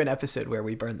will do an episode where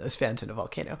we burn those fans in a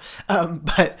volcano.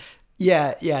 But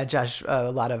yeah, Josh,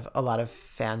 a lot of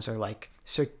fans are like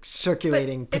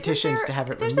circulating petitions to have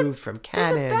it removed from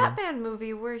canon. There's a Batman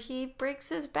movie where he breaks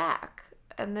his back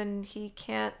and then he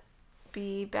can't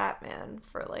be Batman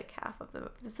for like half of the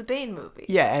movie. It's the Bane movie.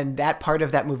 Yeah, and that part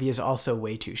of that movie is also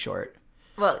way too short.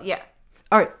 Well, yeah.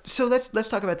 All right, so let's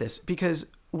talk about this, because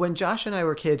when Josh and I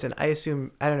were kids, and I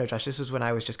don't know, Josh, this was when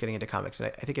I was just getting into comics,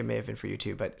 and I think it may have been for you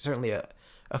too, but certainly a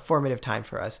formative time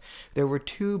for us. There were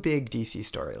 2 big DC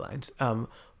storylines.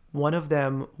 One of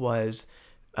them was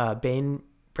Bane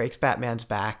breaks Batman's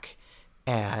back,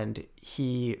 and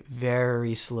he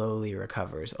very slowly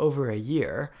recovers over a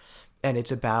year, and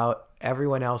it's about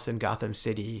everyone else in Gotham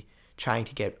City trying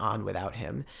to get on without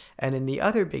him. And in the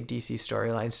other big DC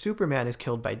storyline, Superman is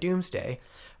killed by Doomsday,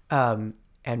 and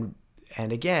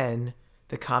again,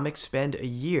 the comics spend a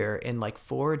year in like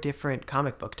 4 different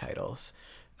comic book titles.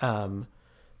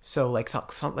 So like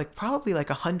some like probably like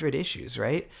 100 issues,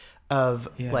 right? Of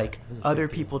like other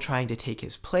people trying to take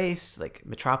his place, like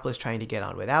Metropolis trying to get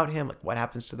on without him, like what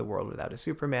happens to the world without a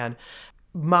Superman.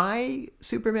 My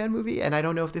Superman movie, and I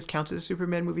don't know if this counts as a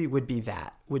Superman movie, would be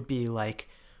like,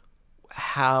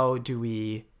 how do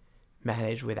we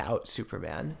manage without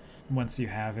Superman? Once you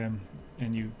have him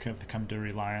and you come to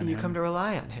rely on him. You come to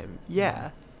rely on him,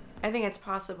 yeah. I think it's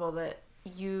possible that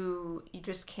you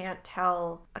just can't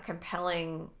tell a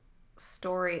compelling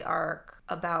story arc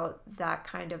about that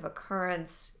kind of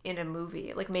occurrence in a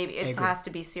movie. Like maybe it has to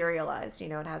be serialized,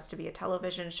 it has to be a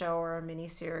television show or a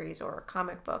miniseries or a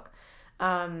comic book.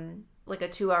 Like a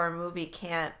 2-hour movie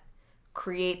can't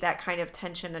create that kind of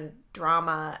tension and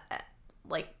drama,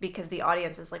 like, because the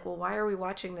audience is like, well, why are we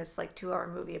watching this like 2-hour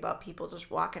movie about people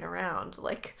just walking around?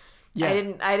 Like, yeah.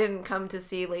 I didn't come to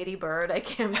see Lady Bird. I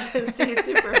came to see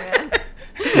Superman.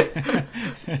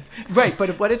 Right,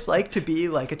 but what it's like to be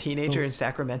like a teenager in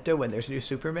Sacramento when there's new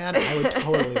Superman, I would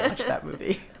totally watch that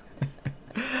movie.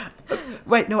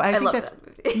 Right, no, I think that's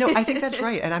no, I think that's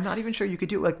right, and I'm not even sure you could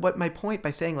do like what my point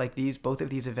by saying like both of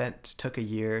these events took a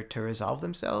year to resolve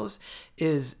themselves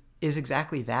is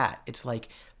exactly that. It's like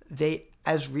they,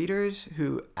 as readers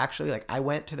who actually, like, I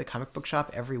went to the comic book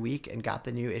shop every week and got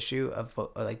the new issue of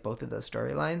both of those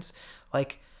storylines.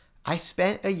 Like, I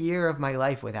spent a year of my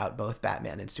life without both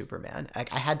Batman and Superman.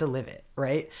 Like, I had to live it,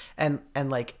 right? And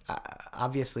like,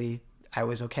 obviously, I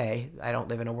was okay. I don't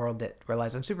live in a world that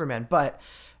relies on Superman, but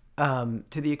to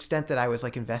the extent that I was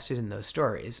like invested in those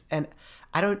stories, and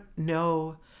I don't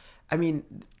know. I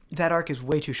mean, that arc is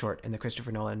way too short in the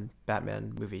Christopher Nolan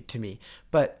Batman movie to me,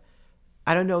 but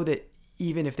I don't know that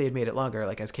even if they had made it longer,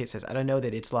 like as Kate says, I don't know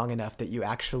that it's long enough that you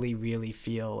actually really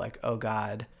feel like, oh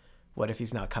God, what if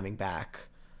he's not coming back?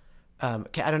 I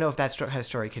don't know if that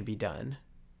story can be done.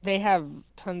 They have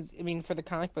tons. I mean, for the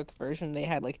comic book version, they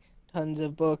had like tons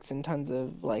of books and tons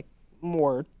of like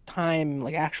more time,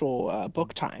 like actual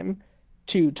book time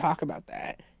to talk about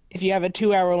that. If you have a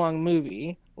 2-hour long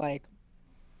movie, like,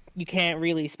 you can't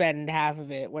really spend half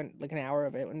of it when, like, an hour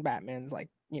of it when Batman's like,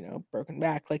 broken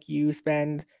back. Like, you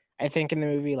spend, I think, in the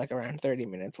movie like around 30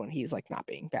 minutes when he's like not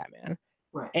being Batman.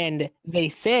 Right. And they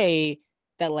say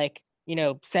that, like,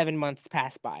 7 months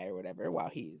pass by or whatever while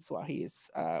he's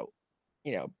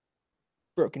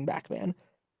broken back man.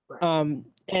 Right.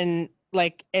 And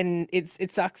like, and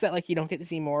it sucks that like you don't get to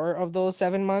see more of those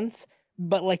 7 months,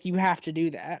 but like you have to do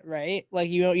that, right? Like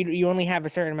you only have a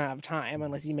certain amount of time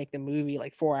unless you make the movie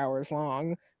like 4 hours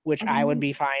long, which I would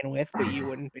be fine with, but you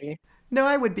wouldn't be. No,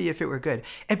 I would be if it were good.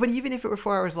 But even if it were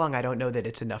 4 hours long, I don't know that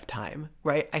it's enough time,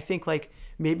 right? I think like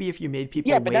maybe if you made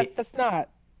people but wait. that's not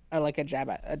like a jab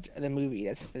at the movie.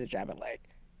 That's just a jab at like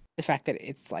the fact that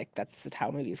it's like that's just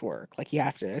how movies work. Like, you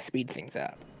have to speed things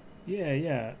up.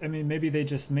 Yeah. I mean, maybe they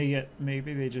just make it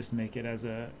as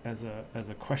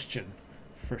a question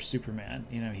for Superman.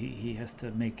 He has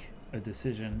to make a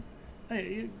decision,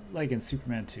 like in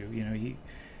Superman 2.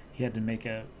 He had to make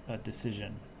a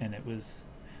decision, and it was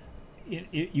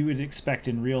you would expect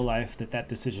in real life that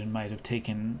decision might have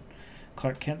taken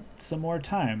Clark Kent some more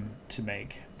time to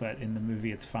make, but in the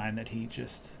movie it's fine that he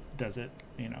just does it,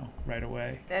 right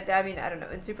away. I mean, I don't know.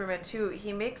 In Superman 2,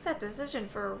 he makes that decision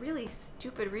for a really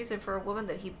stupid reason for a woman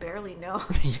that he barely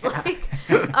knows. Like,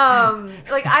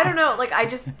 I don't know. Like, I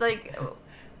just, like,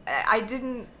 I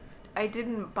didn't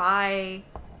buy.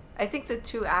 I think the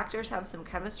two actors have some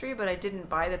chemistry, but I didn't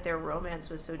buy that their romance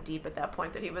was so deep at that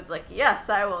point that he was like, yes,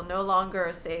 I will no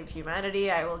longer save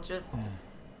humanity. I will just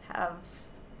have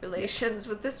relations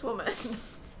with this woman.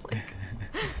 Like,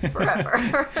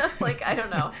 forever. Like, I don't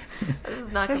know. This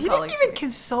is not compelling. He didn't even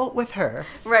consult with her.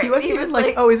 Right. He wasn't even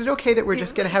like, oh, is it okay that we're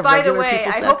just going to have regular people sex?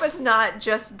 By the way, I hope it's not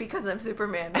just because I'm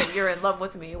Superman that you're in love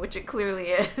with me, which it clearly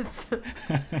is.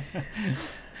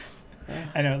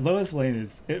 I know. Lois Lane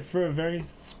is, for a very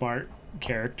smart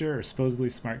character, or supposedly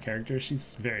smart character,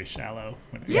 she's very shallow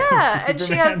when it comes to Superman. And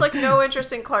she has like no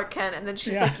interest in Clark Kent, and then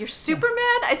she's like, you're Superman?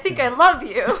 I think I love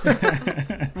you.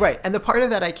 Right. And the part of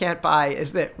that I can't buy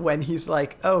is that when he's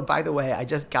like, oh, by the way, I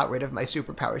just got rid of my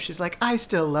superpower, she's like, I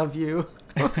still love you.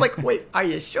 I was like, wait, are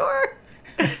you sure?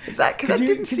 Is that because that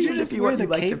didn't seem to be what you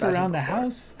liked about around him the before.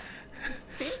 House?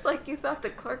 Seems like you thought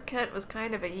that Clark Kent was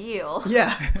kind of a heel.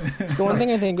 Yeah. So one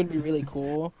thing I think would be really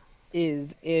cool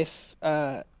is if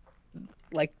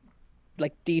like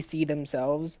like DC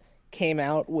themselves came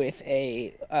out with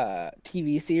a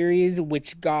TV series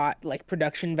which got like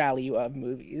production value of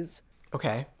movies.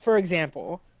 Okay. For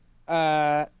example,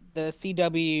 the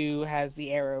CW has the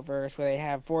Arrowverse where they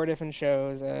have four different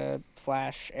shows,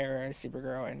 Flash, Arrow,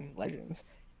 Supergirl, and Legends.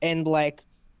 And like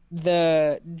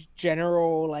the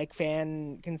general like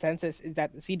fan consensus is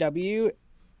that the CW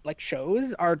like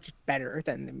shows are just better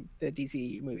than the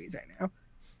DC movies right now.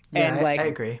 And Yeah, I like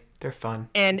agree. They're fun.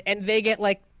 and they get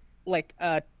like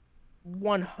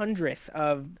 1/100th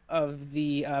of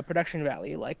the production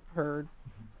value like per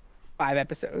 5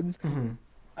 episodes.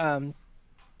 Um,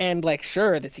 and like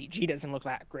sure the CG doesn't look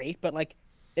that great, but like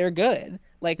they're good.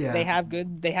 Like Yeah. they have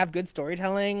good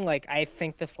storytelling. Like I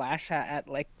think the Flash at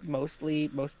like most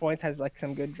points has like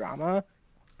some good drama,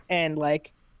 and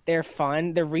like they're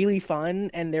fun. They're really fun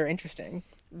and they're interesting.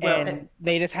 Well, And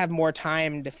they just have more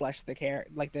time to flesh the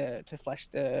to flesh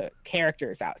the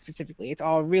characters out specifically. It's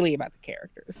all really about the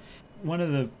characters. One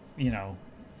of the,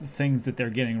 things that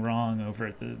they're getting wrong over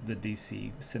at the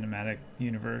DC cinematic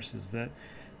universe is that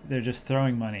they're just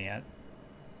throwing money at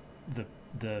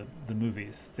the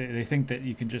movies. They think that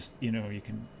you can just, you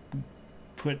can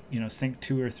put, sink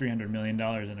 $200 or $300 million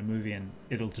in a movie and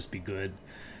it'll just be good.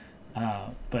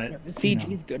 But If the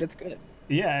CG is good, it's good.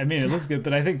 yeah, I mean, it looks good,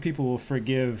 but I think people will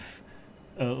forgive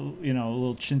a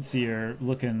little chintzier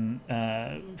looking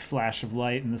flash of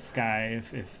light in the sky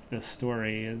if the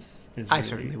story is I really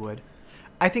certainly would.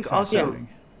 I think also fascinating.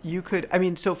 you could, I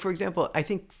mean, so for example, I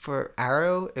think for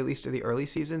Arrow, at least in the early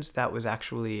seasons, that was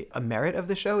actually a merit of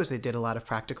the show, is they did a lot of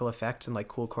practical effects and like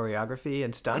cool choreography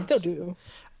and I stunts. still do.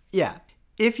 Yeah.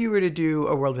 If you were to do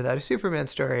a World Without a Superman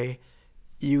story,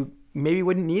 you maybe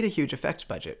wouldn't need a huge effects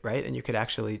budget, right? And you could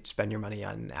actually spend your money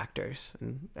on actors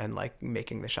and like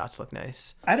making the shots look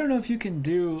nice. I don't know if you can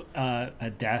do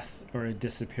a death or a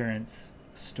disappearance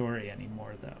story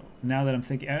anymore, though. Now that I'm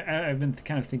thinking, I've been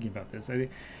kind of thinking about this.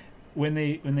 When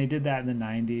they did that in the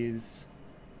 '90s,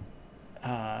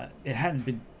 it hadn't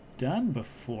been done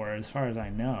before, as far as I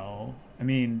know. I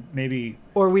mean, maybe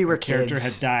Or we were a character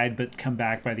kids. had died but come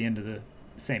back by the end of the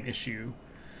same issue,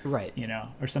 Right.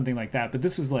 or something like that. But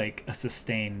this was like a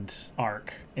sustained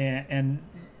arc, and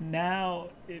now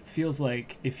it feels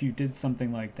like if you did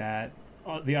something like that,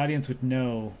 the audience would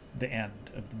know the end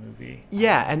of the movie.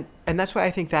 Yeah, and that's why I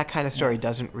think that kind of story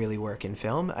doesn't really work in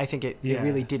film. I think it Yeah.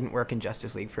 really didn't work in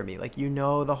Justice League for me. Like,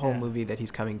 the whole Yeah. movie that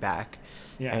he's coming back.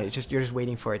 Yeah. And you're just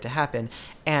waiting for it to happen.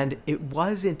 And it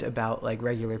wasn't about like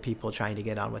regular people trying to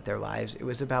get on with their lives. It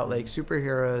was about like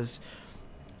superheroes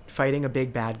fighting a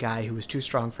big bad guy who was too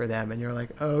strong for them, and you're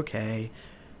like, okay,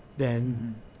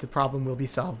 then the problem will be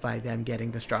solved by them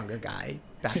getting the stronger guy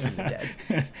back from the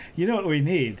dead. You know what we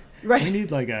need? Right. We need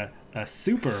like a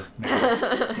Superman.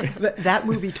 That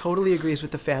movie totally agrees with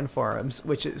the fan forums,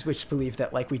 which believe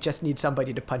that like we just need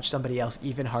somebody to punch somebody else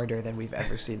even harder than we've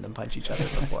ever seen them punch each other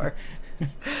before.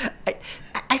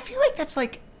 I feel like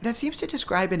that seems to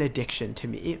describe an addiction to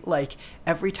me. Like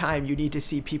every time you need to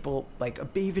see people, like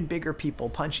even bigger people,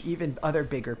 punch even other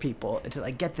bigger people to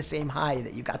like get the same high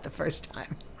that you got the first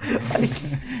time.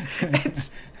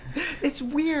 Like, it's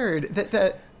weird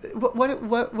that what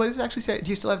does it actually say? Do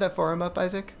you still have that forum up,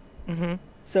 Isaac?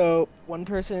 So one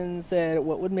person said,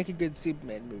 "What would make a good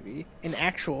Superman movie? An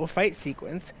actual fight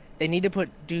sequence. They need to put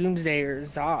Doomsday or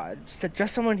Zod,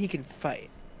 just someone he can fight."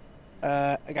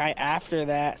 A guy after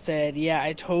that said, "Yeah,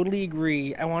 I totally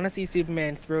agree. I want to see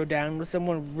Superman throw down with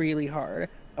someone really hard.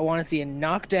 I want to see a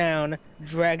knockdown,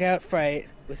 drag out fight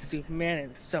with Superman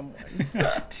and someone."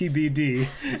 TBD.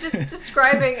 Just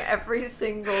describing every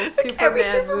single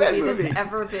Superman movie that's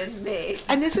ever been made.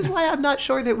 And this is why I'm not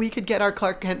sure that we could get our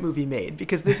Clark Kent movie made,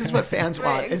 because this is what fans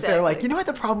want. Right, Is they're like, exactly. you know what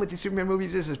the problem with the Superman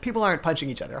movies is people aren't punching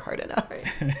each other hard enough. Right.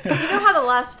 You know how the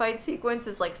last fight sequence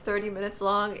is like 30 minutes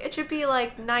long? It should be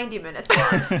like 90 minutes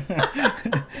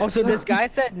long. Also, this guy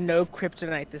said no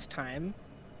kryptonite this time.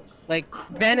 Like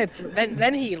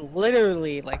then he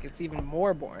literally like it's even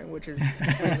more boring, which is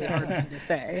really hard for me to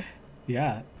say.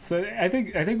 Yeah. So I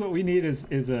think what we need is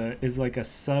like a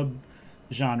sub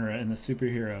genre in the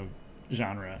superhero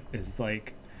genre, is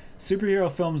like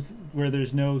superhero films where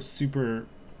there's no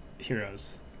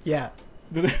superheroes. Yeah.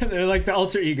 They're like the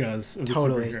alter egos of the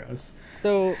Totally. superheroes.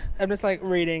 So I'm just like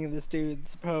reading this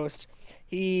dude's post.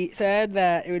 He said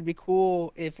that it would be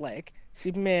cool if like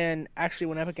Superman actually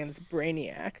went up against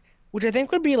Brainiac, which I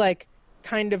think would be like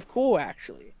kind of cool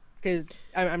actually, because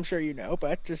I'm sure you know,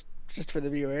 but just for the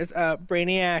viewers,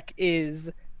 Brainiac is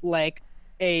like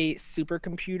a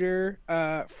supercomputer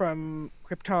from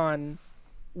Krypton,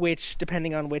 which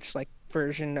depending on which like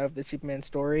version of the Superman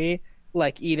story,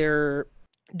 like either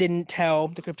didn't tell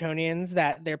the Kryptonians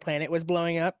that their planet was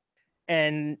blowing up,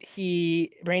 and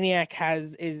Brainiac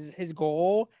has is his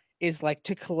goal is like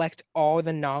to collect all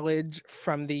the knowledge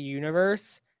from the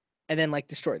universe and then like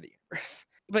destroy the universe.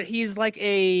 But he's like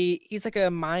a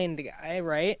mind guy,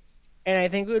 right? And I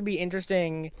think it would be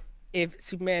interesting if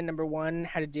Superman #1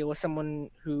 had to deal with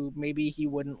someone who maybe he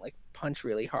wouldn't like punch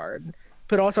really hard.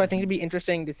 But also I think it'd be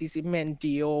interesting to see Superman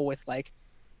deal with like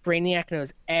Brainiac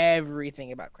knows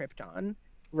everything about Krypton,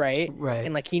 right? Right.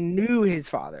 And like he knew his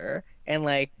father and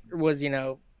like was,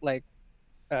 like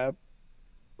uh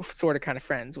sort of kind of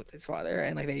friends with his father,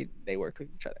 and like they worked with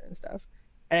each other and stuff.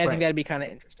 And I think Right. that'd be kind of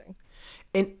interesting.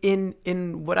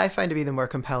 In what I find to be the more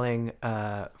compelling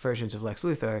versions of Lex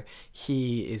Luthor,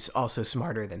 he is also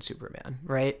smarter than Superman,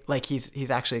 right? Like he's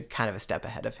actually kind of a step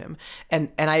ahead of him, and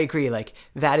I agree. Like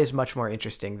that is much more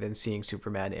interesting than seeing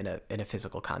Superman in a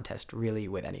physical contest, really,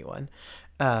 with anyone,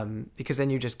 because then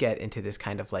you just get into this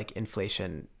kind of like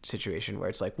inflation situation where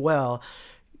it's like, well,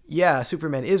 yeah,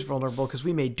 Superman is vulnerable because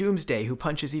we made Doomsday, who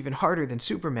punches even harder than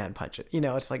Superman punches.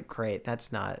 It's like, great,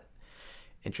 that's not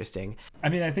interesting. I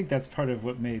mean, I think that's part of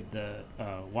what made the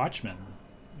Watchmen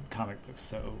comic books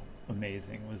so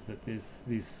amazing, was that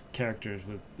these characters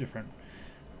with different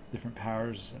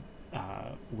powers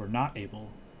were not able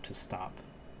to stop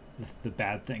the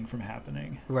bad thing from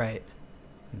happening, Right.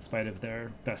 in spite of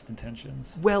their best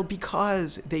intentions. Well,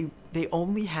 because they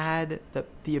only had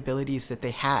the abilities that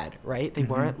they had, right? They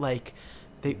weren't like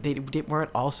they weren't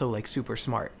also like super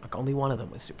smart. Like only one of them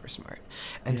was super smart,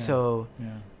 and so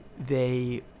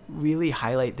they really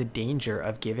highlight the danger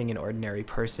of giving an ordinary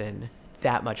person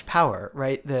that much power,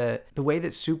 right? The way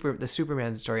that the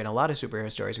Superman story and a lot of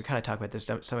superhero stories, we kind of talk about this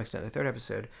to some extent in the third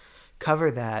episode,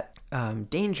 cover that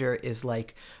danger is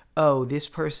like, oh, this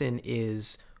person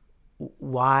is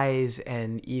wise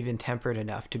and even tempered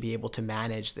enough to be able to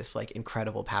manage this like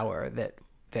incredible power that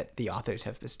the authors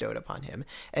have bestowed upon him,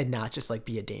 and not just like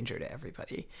be a danger to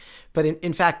everybody. But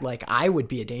in fact, like I would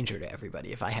be a danger to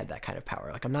everybody if I had that kind of power.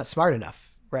 Like I'm not smart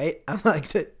enough, right? I'm like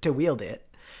to wield it.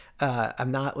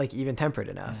 I'm not like even tempered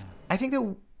enough. I think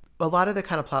that a lot of the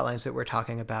kind of plot lines that we're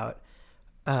talking about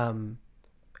I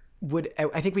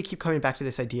think we keep coming back to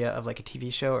this idea of like a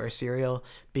TV show or a serial,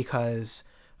 because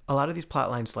a lot of these plot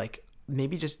lines like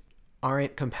maybe just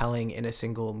aren't compelling in a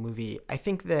single movie. I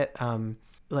think that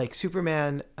like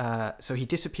Superman, so he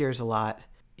disappears a lot.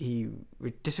 He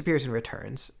disappears and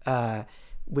returns,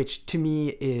 which to me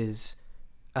is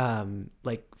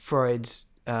like Freud's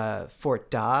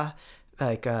Fort Da.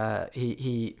 Like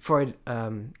Freud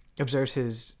observes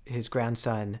his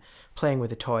grandson playing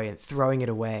with a toy and throwing it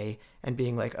away and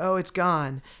being like, oh, it's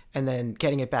gone, and then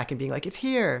getting it back and being like, it's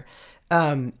here.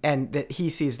 And that he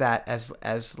sees that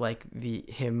as like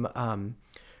him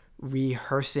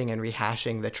rehearsing and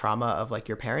rehashing the trauma of like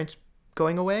your parents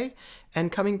going away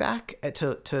and coming back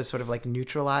to sort of like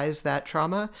neutralize that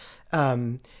trauma.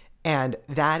 And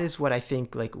that is what I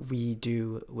think like we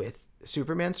do with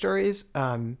Superman stories.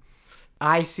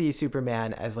 I see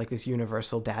Superman as like this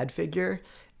universal dad figure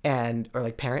or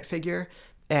like parent figure.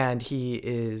 And he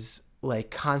is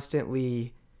like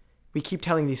constantly, we keep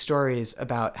telling these stories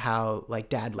about how like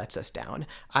dad lets us down.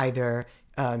 Either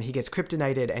he gets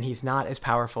kryptonited and he's not as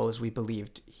powerful as we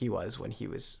believed he was when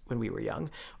we were young,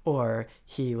 or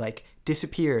he like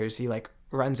disappears. He like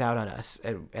runs out on us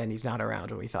and he's not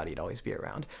around when we thought he'd always be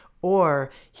around.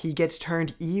 Or he gets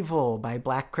turned evil by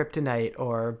black kryptonite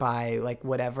or by like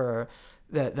whatever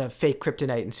the fake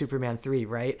kryptonite in Superman 3,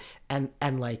 right? And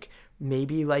like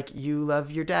maybe like you love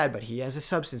your dad, but he has a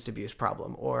substance abuse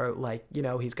problem, or like,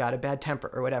 he's got a bad temper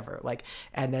or whatever. Like,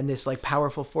 and then this like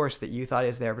powerful force that you thought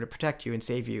is there to protect you and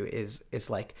save you is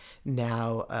like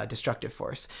now a destructive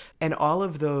force. And all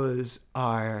of those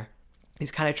are these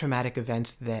kind of traumatic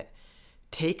events that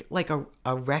take like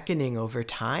a reckoning over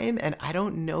time. And I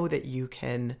don't know that you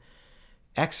can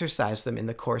exercise them in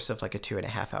the course of like a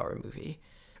 2.5 hour movie.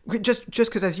 Just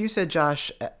because, as you said,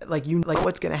 Josh, like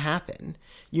what's going to happen,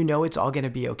 it's all going to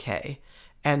be okay.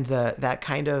 And that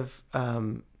kind of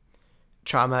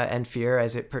trauma and fear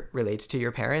as it relates to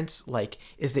your parents, like,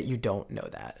 is that you don't know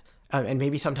that. And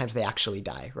maybe sometimes they actually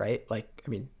die, right? Like, I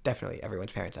mean, definitely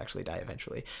everyone's parents actually die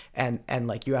eventually. And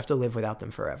like you have to live without them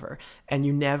forever. And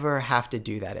you never have to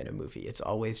do that in a movie. It's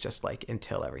always just like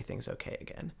until everything's okay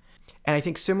again. And I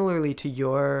think similarly to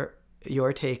your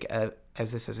take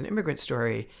as this is an immigrant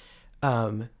story,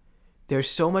 there's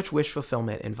so much wish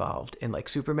fulfillment involved in like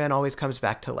Superman always comes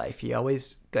back to life. He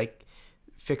always like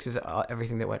fixes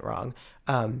everything that went wrong.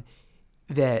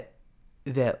 That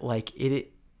like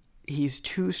he's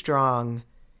too strong.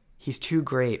 He's too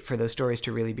great for those stories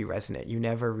to really be resonant. You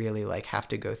never really like have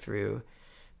to go through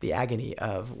the agony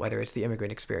of whether it's the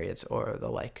immigrant experience or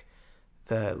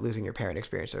the losing your parent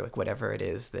experience, or like whatever it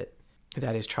is that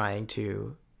is trying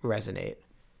to resonate.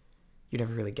 You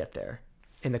never really get there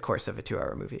in the course of a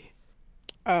 2-hour movie.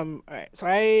 All right. So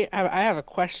I have a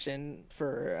question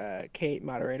for Kate,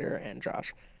 moderator, and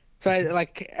Josh. So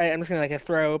I'm just gonna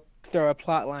throw a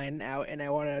plot line out, and I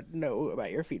want to know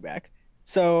about your feedback.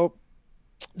 So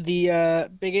the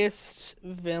biggest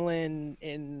villain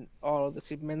in all of the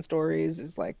Superman stories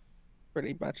is like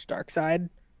pretty much Darkseid.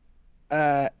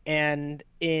 And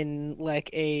in like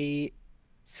a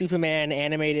Superman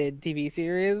animated TV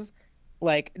series,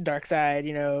 like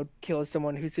Darkseid, kills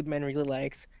someone who Superman really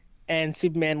likes, and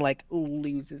Superman like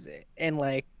loses it, and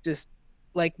like just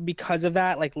like because of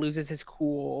that, like loses his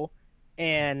cool,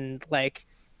 and like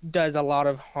does a lot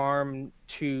of harm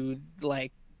to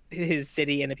like his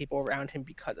city and the people around him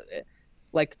because of it.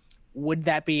 Like, would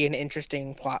that be an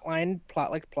interesting plot line?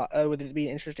 Would it be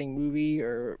an interesting movie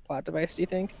or plot device, do you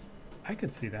think? I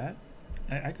could see that.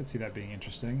 I could see that being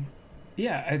interesting.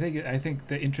 Yeah, I think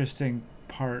the interesting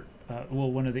part,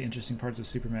 one of the interesting parts of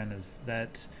Superman is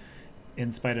that, in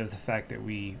spite of the fact that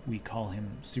we call him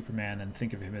Superman and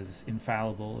think of him as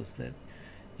infallible, is that,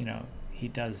 he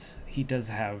does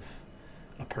have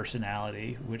a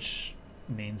personality, which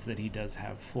means that he does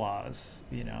have flaws.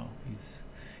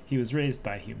 He was raised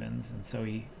by humans, and so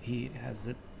he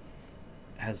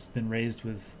has been raised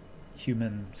with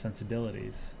human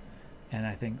sensibilities. And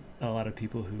I think a lot of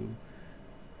people who,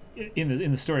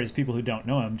 in the stories, people who don't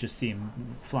know him just see him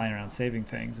flying around saving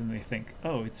things, and they think,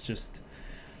 oh,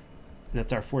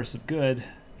 that's our force of good.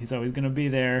 He's always going to be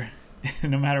there,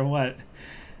 no matter what.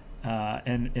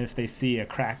 And if they see a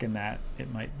crack in that, it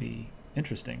might be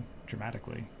interesting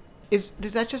dramatically. Does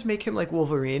that just make him like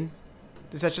Wolverine?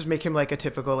 Does that just make him like a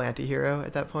typical anti-hero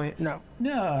at that point? No.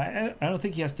 No, I don't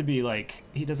think he has to be like,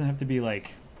 he doesn't have to be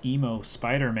like emo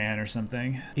Spider-Man or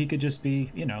something. He could just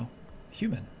be,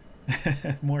 human.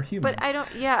 More human. But I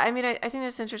think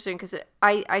that's interesting, because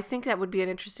I think that would be an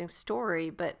interesting story,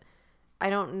 but I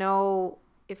don't know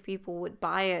if people would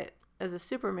buy it as a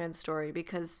Superman story,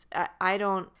 because I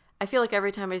feel like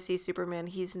every time I see Superman,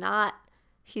 he's not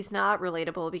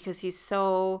relatable, because he's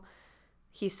so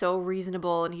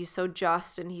reasonable, and he's so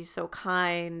just, and he's so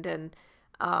kind, and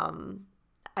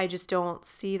I just don't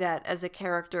see that as a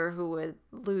character who would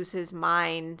lose his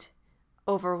mind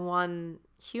over one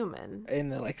human. In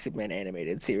the like Superman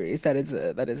animated series, that is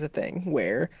a thing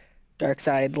where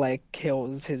Darkseid like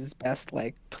kills his best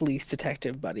like police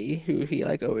detective buddy, who he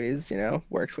like always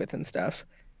works with and stuff,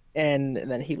 and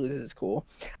then he loses his cool.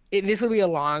 This would be a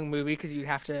long movie because you'd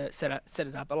have to set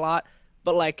it up a lot.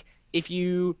 But like if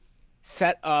you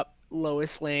set up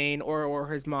Lois Lane or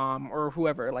his mom or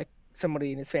whoever, like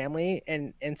somebody in his family,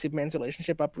 and Superman's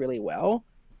relationship up really well,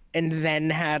 and then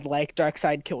had like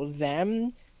Darkseid kill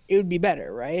them, it would be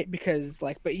better, right? Because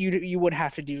like, but you would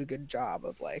have to do a good job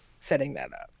of like setting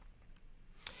that up.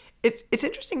 It's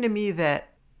interesting to me that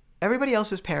everybody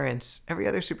else's parents, every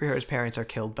other superhero's parents, are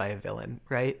killed by a villain,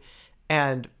 right?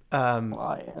 And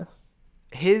Yeah.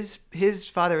 his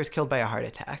father is killed by a heart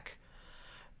attack.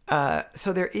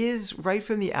 So there is, right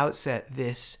from the outset,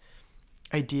 this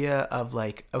idea of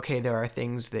like, okay, there are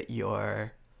things that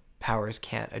your powers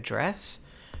can't address.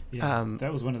 Yeah,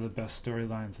 that was one of the best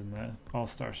storylines in the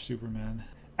All-Star Superman.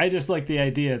 I just like the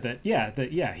idea that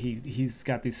he's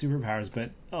got these superpowers,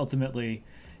 but ultimately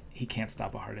he can't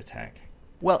stop a heart attack.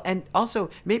 Well, and also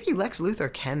maybe Lex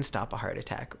Luthor can stop a heart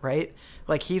attack, right?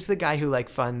 Like he's the guy who like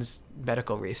funds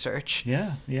medical research.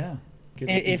 Yeah.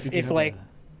 If like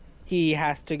he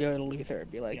has to go to Luthor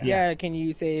and be like, yeah, can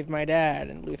you save my dad?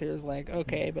 And Luthor's like,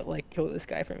 okay, but like kill this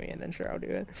guy for me, and then sure, I'll do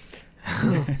it.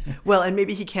 Well, and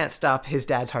maybe he can't stop his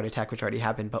dad's heart attack, which already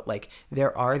happened, but like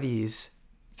there are these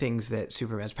things that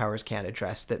Superman's powers can't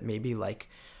address that maybe like,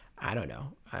 I don't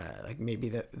know, like maybe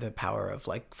the power of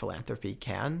like philanthropy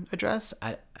can address.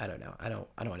 I don't know. I don't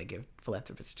want to give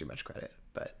philanthropists too much credit,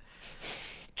 but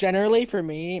Generally for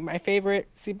me, my favorite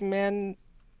Superman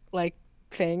like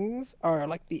things are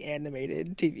like the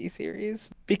animated TV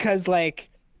series, because like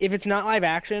if it's not live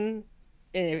action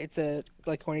and if it's a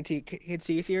like 22 kids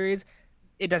TV series,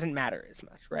 it doesn't matter as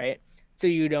much, right? So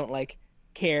you don't like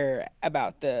care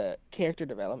about the character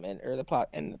development or the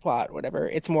plot, whatever.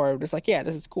 It's more just like, yeah,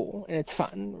 this is cool and it's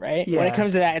fun, right? Yeah. When it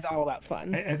comes to that, it's all about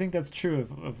fun. I think that's true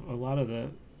of a lot of the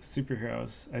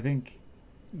superheroes. I think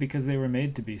because they were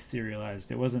made to be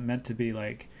serialized, it wasn't meant to be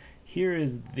like, here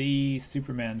is the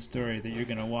Superman story that you're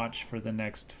going to watch for the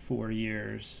next 4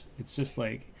 years. It's just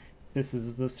like, this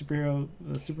is the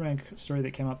Superman story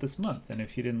that came out this month, and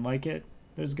if you didn't like it,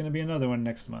 there's going to be another one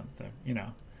next month, or,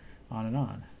 on and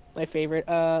on. my favorite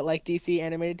like DC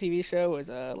animated TV show was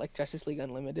like Justice League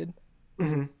Unlimited.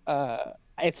 Hmm.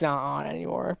 It's not on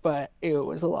anymore, but it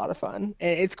was a lot of fun.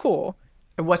 And it's cool.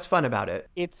 And what's fun about it?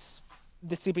 It's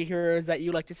the superheroes that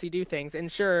you like to see do things.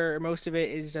 And sure, most of it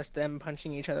is just them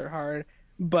punching each other hard,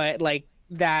 but like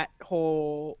that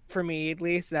whole, for me at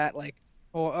least, that like,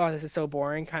 oh, this is so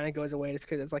boring kind of goes away just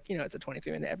because it's like, it's a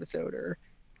 23-minute episode, or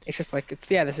it's just like,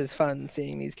 yeah, this is fun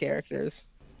seeing these characters.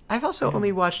 I've also Yeah.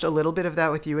 only watched a little bit of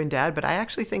that with you and Dad, but I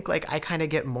actually think like I kind of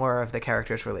get more of the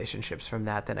characters' relationships from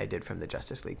that than I did from the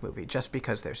Justice League movie, just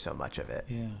because there's so much of it.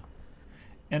 Yeah.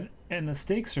 And the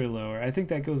stakes are lower. I think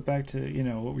that goes back to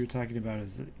what we were talking about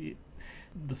is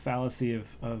the fallacy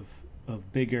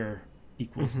of bigger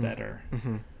equals better.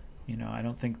 Hmm. I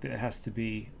don't think that it has to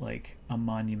be like a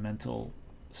monumental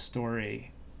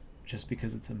story just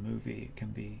because it's a movie. It can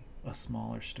be a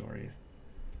smaller story.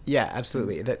 Yeah,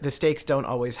 absolutely. The stakes don't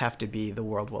always have to be the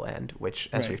world will end, which,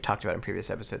 as Right. we've talked about in previous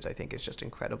episodes, I think is just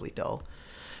incredibly dull.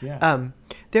 Yeah.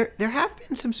 There have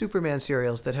been some Superman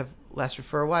serials that have lasted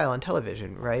for a while on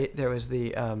television, right? There was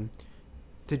the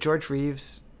George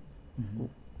Reeves Mhm.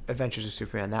 Adventures of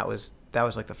Superman. That was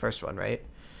like the first one, right?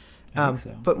 I think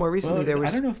so. But more recently Well, there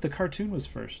was. I don't know if the cartoon was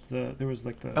first. There was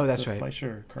like Oh, that's the right.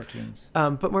 Fleischer cartoons.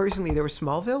 But more recently, there was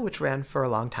Smallville, which ran for a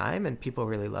long time and people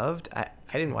really loved. I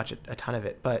didn't watch a ton of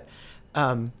it, but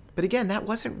again, that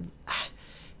wasn't.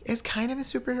 It's kind of a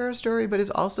superhero story, but it's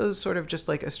also sort of just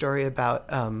like a story about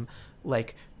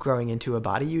like growing into a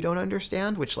body you don't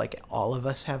understand, which like all of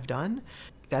us have done.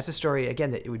 That's a story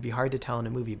again that it would be hard to tell in a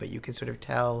movie, but you can sort of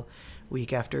tell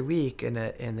week after week in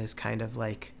this kind of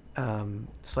like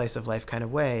slice of life kind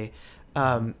of way.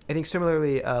 I think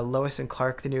similarly, Lois and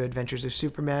Clark: The New Adventures of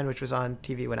Superman, which was on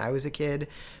TV when I was a kid,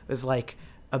 was like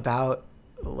about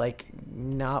like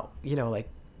not like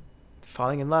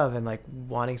falling in love and like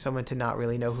wanting someone to not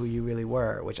really know who you really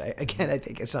were, which I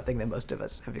think is something that most of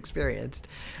us have experienced.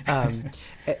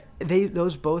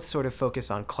 Those both sort of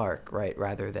focus on Clark, right,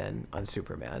 rather than on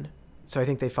Superman. So I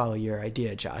think they follow your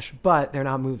idea, Josh, but they're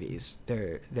not movies.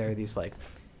 They're these like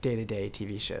day-to-day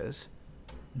TV shows.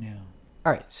 Yeah.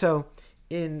 All right, so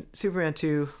in Superman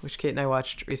 2, which Kate and I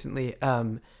watched recently,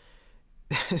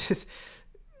 this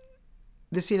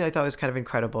scene I thought was kind of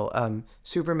incredible.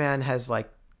 Superman has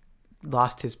like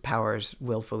lost his powers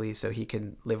willfully so he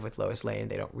can live with Lois Lane.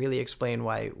 They don't really explain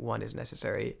why one is a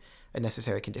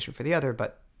necessary condition for the other,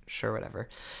 but sure, whatever.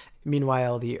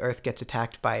 Meanwhile, the Earth gets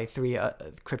attacked by 3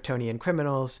 Kryptonian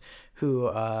criminals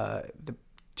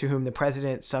to whom the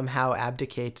president somehow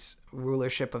abdicates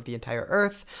rulership of the entire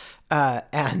Earth,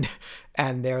 and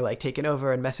they're like taking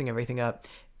over and messing everything up.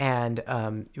 And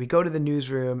we go to the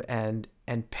newsroom, and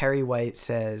Perry White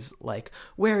says, like,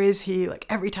 where is he? Like,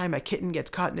 every time a kitten gets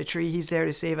caught in a tree, he's there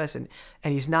to save us, and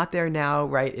he's not there now,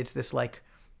 right? It's this like,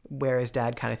 where is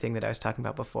Dad kind of thing that I was talking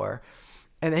about before.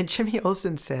 And then Jimmy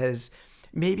Olsen says,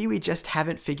 maybe we just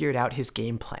haven't figured out his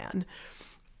game plan.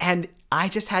 And I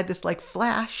just had this like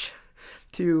flash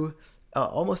to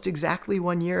almost exactly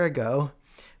 1 year ago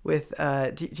with,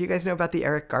 do you guys know about the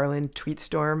Eric Garland tweet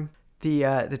storm?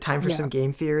 The time for some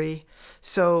game theory.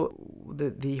 So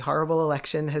the horrible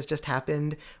election has just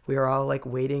happened. We are all like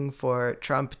waiting for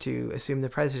Trump to assume the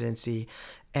presidency,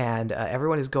 and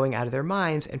everyone is going out of their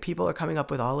minds, and people are coming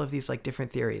up with all of these like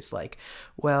different theories, like,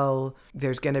 well,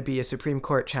 there's going to be a Supreme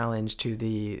Court challenge to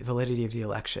the validity of the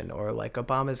election, or like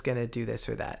Obama's going to do this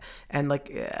or that, and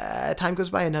like time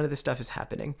goes by and none of this stuff is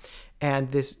happening.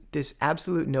 And this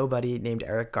absolute nobody named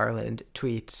Eric Garland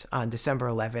tweets on December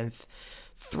 11th,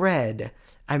 thread,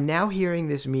 I'm now hearing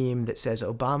this meme that says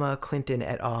Obama, Clinton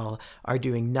et al. Are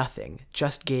doing nothing,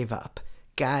 just gave up.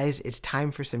 Guys, it's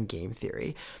time for some game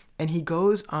theory. And he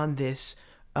goes on this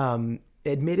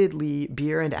admittedly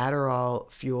beer and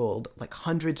Adderall fueled, like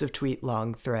hundreds of tweet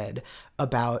long thread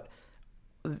about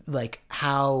like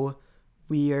how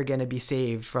we are going to be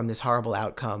saved from this horrible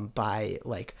outcome by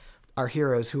like our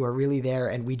heroes who are really there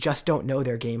and we just don't know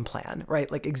their game plan,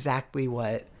 right? Like exactly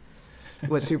what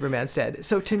Superman said.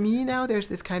 So to me now there's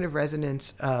this kind of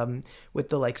resonance with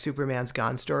the like Superman's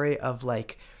Gone story of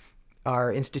like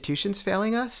our institutions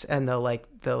failing us, and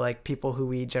the people who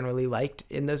we generally liked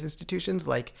in those institutions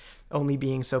like only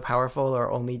being so powerful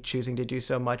or only choosing to do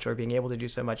so much or being able to do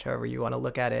so much, however you want to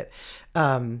look at it.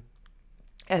 And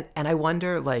I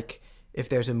wonder like if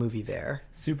there's a movie there.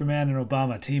 Superman and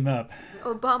Obama team up.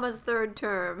 Obama's third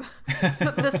term.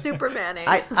 The Supermaning.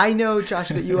 I know, Josh,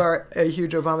 that you are a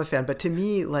huge Obama fan, but to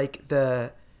me, like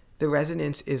the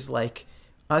resonance is like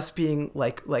us being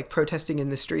like protesting in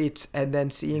the streets and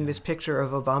then seeing this picture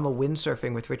of Obama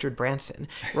windsurfing with Richard Branson,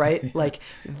 right? Like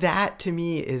that to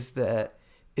me is the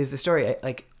is the story.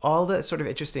 Like all the sort of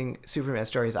interesting Superman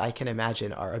stories I can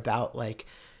imagine are about like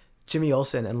Jimmy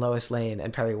Olsen and Lois Lane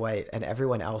and Perry White and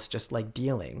everyone else just like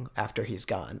dealing after he's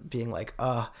gone, being like,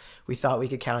 oh, we thought we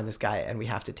could count on this guy and we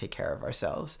have to take care of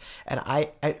ourselves. And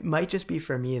it might just be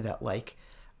for me that like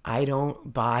I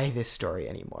don't buy this story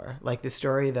anymore. Like the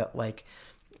story that like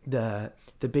the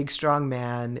big strong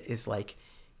man is like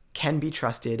can be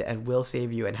trusted and will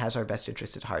save you and has our best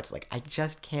interests at heart. Like I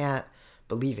just can't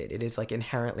believe it. It is like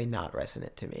inherently not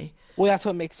resonant to me. Well, that's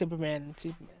what makes Superman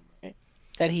Superman, right?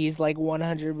 That he's like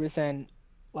 100%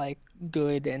 like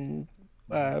good and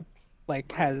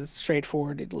like has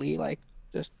straightforwardly like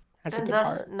just has a And good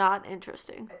thus heart. not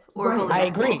interesting or Right. I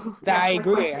believable. agree. I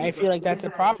agree. I feel like that's the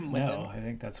problem with No, him. I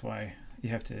think that's why you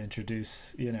have to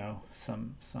introduce,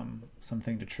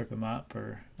 something to trip him up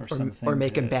or something or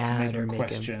make to, him bad, to make or him make him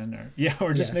question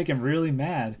or just Yeah. make him really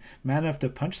mad enough to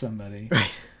punch somebody.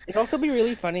 right. It'd also be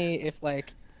really funny if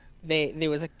like there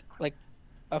was like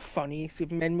a funny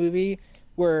Superman movie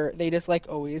where they just like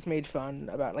always made fun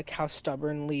about like how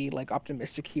stubbornly like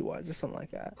optimistic he was or something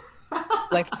like that.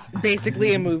 Like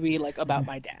basically a movie like about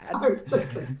my dad. was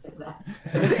just gonna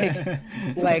say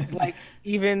that. Like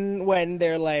even when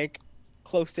they're like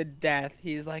close to death,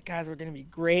 he's like, guys, we're gonna be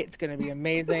great. It's gonna be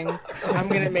amazing. I'm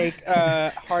gonna make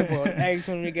hard-boiled eggs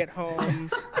when we get home.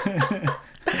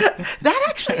 That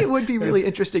actually would be really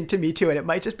interesting to me too, and it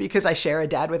might just be because I share a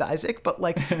dad with Isaac, but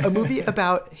like a movie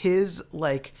about his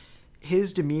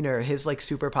demeanor, his like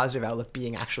super positive outlook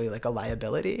being actually like a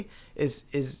liability is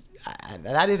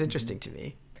that is interesting to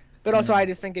me. But also, I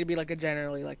just think it'd be like a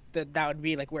generally like that would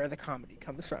be like where the comedy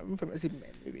comes from a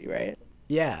Superman movie, right?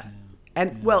 Yeah.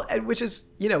 And well, and which is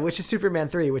Superman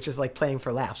 3, which is like playing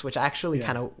for laughs, which actually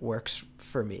kind of works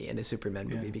for me in a Superman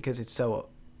movie because it's so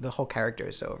the whole character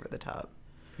is so over the top.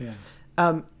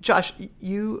 Yeah. Josh,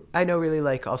 I know really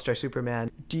like All-Star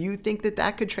Superman. Do you think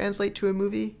that could translate to a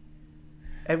movie?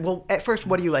 And well, at first,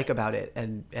 what do you like about it?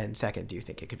 And second, do you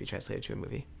think it could be translated to a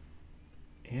movie?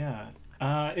 Yeah.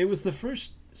 It was the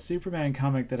first Superman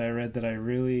comic that I read that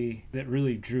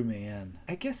really drew me in.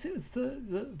 I guess it was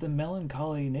the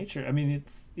melancholy nature. I mean,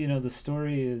 it's the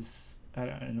story is, I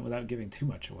don't, without giving too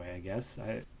much away, I guess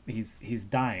he's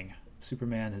dying.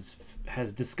 Superman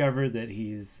has discovered that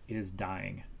he is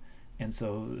dying, and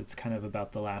so it's kind of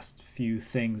about the last few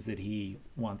things that he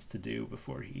wants to do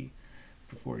before he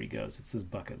goes. It's his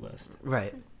bucket list.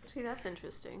 Right. See, that's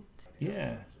interesting.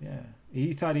 Yeah.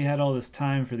 He thought he had all this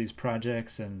time for these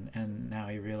projects, and now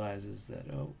he realizes that,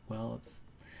 oh, well, it's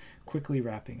quickly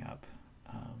wrapping up.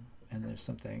 And there's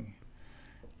something,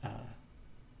 I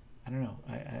don't know,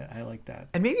 I like that.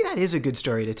 And maybe that is a good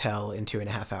story to tell in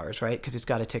 2.5 hours, right? Because it's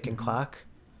got a ticking clock.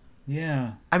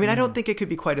 Yeah. I mean, I don't think it could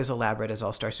be quite as elaborate as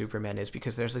All-Star Superman is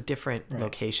because there's a different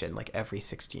location like every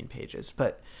 16 pages.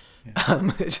 But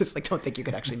it's just like, don't think you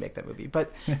could actually make that movie.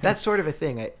 But that's sort of a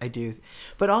thing I do.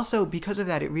 But also because of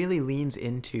that, it really leans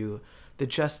into the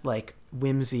just like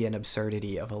whimsy and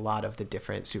absurdity of a lot of the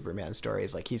different Superman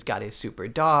stories. Like he's got his super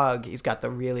dog. He's got the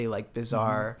really like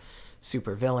bizarre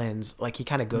super villains. Like he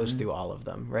kind of goes through all of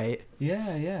them, right?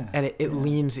 Yeah. And it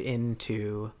leans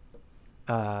into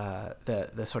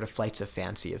the sort of flights of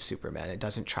fancy of Superman. It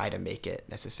doesn't try to make it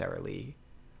necessarily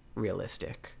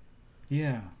realistic.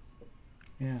 Yeah.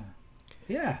 All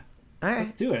right.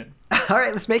 Let's do it. All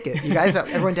right, let's make it. You guys,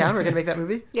 everyone down? We're going to make that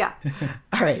movie? Yeah.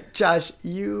 All right, Josh,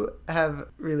 you have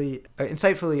really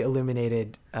insightfully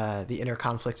illuminated the inner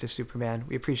conflicts of Superman.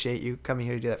 We appreciate you coming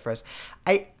here to do that for us.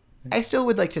 I still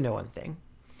would like to know one thing.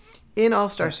 In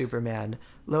All-Star Superman,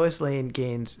 Lois Lane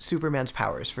gains Superman's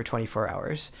powers for 24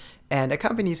 hours and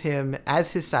accompanies him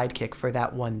as his sidekick for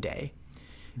that one day.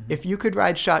 If you could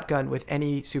ride shotgun with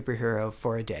any superhero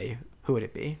for a day, who would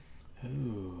it be?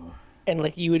 Ooh. And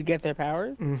like you would get their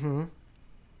powers. Mm-hmm.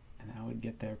 And I would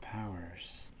get their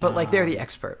powers. But like they're the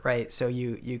expert, right? So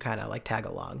you kind of like tag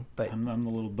along, but I'm the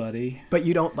little buddy. but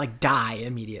you don't like die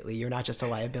immediately. You're not just a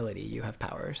liability. You have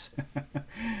powers.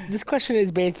 This question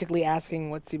is basically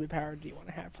asking what superpower do you want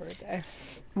to have for a day?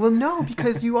 Well, no,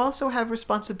 because you also have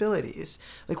responsibilities.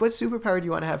 Like, what superpower do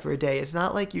you want to have for a day? It's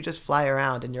not like you just fly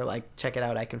around and you're like, check it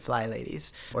out, I can fly,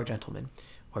 ladies or gentlemen,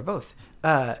 or both.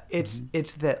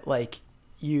 It's that like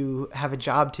you have a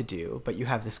job to do, but you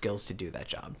have the skills to do that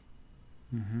job.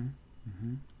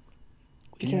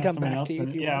 We can come back to you.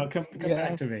 If you I'll want. come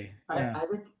back to me. Yeah.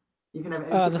 Isaac, you can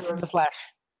have The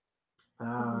Flash.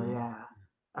 Oh yeah.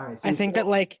 All right. So I think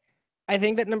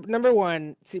that number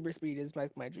one, super speed is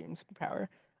like my dream superpower.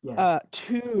 yeah.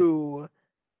 2,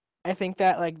 I think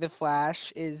that like the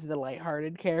Flash is the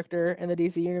lighthearted character in the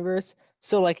DC universe.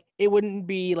 So like it wouldn't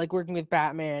be like working with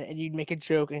Batman and you'd make a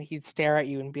joke and he'd stare at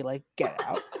you and be like, "Get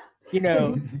out." You So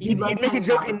know, you'd like you'd make a hanging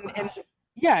joke out with and Flash.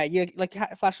 yeah, you like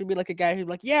Flash would be like a guy who'd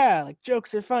be like, "Yeah, like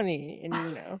jokes are funny," and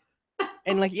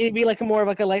and like it'd be like more of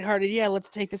like a lighthearted, yeah, let's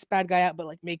take this bad guy out, but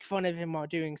like make fun of him while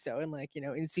doing so, and like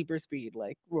in super speed,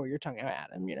 like roll your tongue out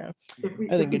at him. I If think we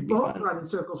it'd be both fun. run in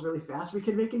circles really fast, we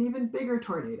can make an even bigger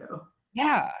tornado.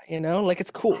 Yeah, like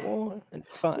it's cool and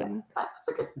it's Yeah, fun.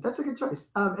 that's a good choice.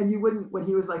 And you wouldn't, when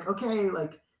he was like, okay,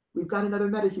 like we've got another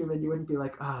metahuman, you wouldn't be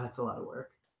like, ah, that's a lot of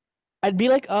work. I'd be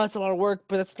like, oh, it's a lot of work,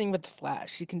 but that's the thing with the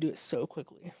Flash. He can do it so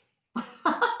quickly.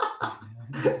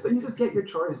 So you just get your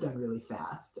chores done really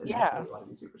fast. And that's why Yeah. you want to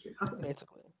be super sweet. Okay.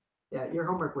 Basically. Yeah, your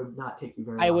homework would not take you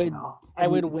very I long would- at all. I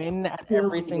And would you'd win at still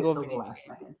every make it single till the video last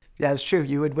game. second. Yeah, that's true.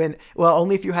 You would win. Well,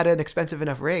 only if you had an expensive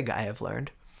enough rig, I have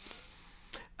learned.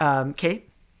 Kate?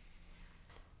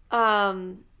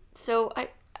 So I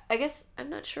guess I'm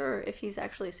not sure if he's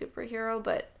actually a superhero,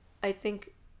 but I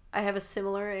think I have a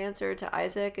similar answer to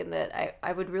Isaac in that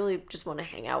I would really just want to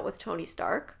hang out with Tony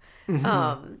Stark.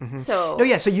 So No,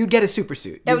 yeah, so you'd get a super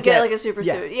suit. I You'd would get like a super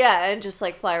yeah. suit, yeah, and just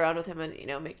like fly around with him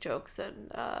and make jokes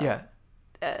and Yeah.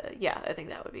 yeah, I think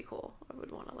that would be cool. I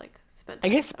would want to like spend. I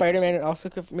time guess with that person. Spider-Man also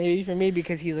could maybe for me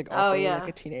because he's like also yeah. like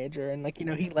a teenager and like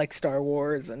he likes Star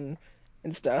Wars and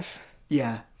stuff.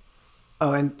 Yeah.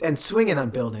 Oh, and swinging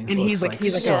on buildings. And he's looks like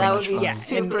he's like Yeah, a that would be yeah,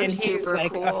 super, and he's super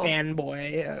like cool. a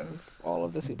fanboy of all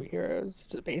of the superheroes,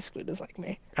 so basically just like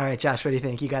me. All right, Josh, what do you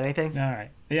think? You got anything? All right.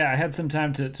 Yeah, I had some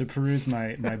time to peruse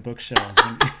my bookshelves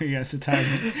when you guys had time.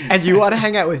 And you want to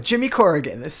hang out with Jimmy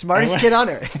Corrigan, the smartest kid on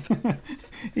earth.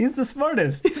 He's the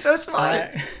smartest. He's so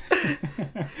smart.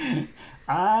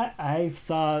 I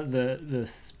saw the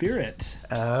Spirit.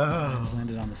 Oh. I was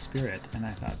landed on the Spirit, and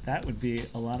I thought that would be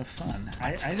a lot of fun.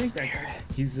 I think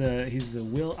he's the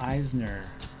Will Eisner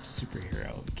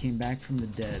superhero. He came back from the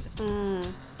dead,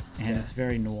 and it's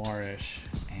very noirish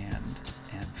and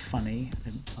funny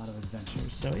and a lot of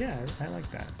adventures. So yeah, I like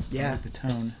that. Yeah. I like the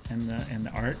tone and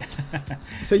the art.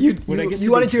 So you Would I get to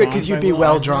want to be do it drawn because you'd by be Will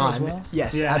well Eisner as drawn. well?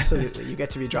 Yes, Yeah. absolutely. You get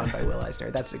to be drawn by Will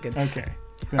Eisner. That's a good. Okay.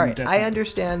 Then All right, I definitely.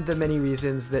 understand the many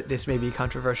reasons that this may be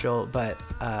controversial, but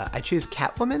I choose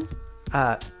Catwoman.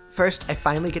 First, I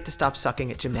finally get to stop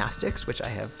sucking at gymnastics, which I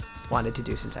have wanted to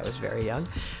do since I was very young.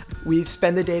 We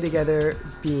spend the day together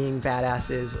being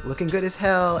badasses, looking good as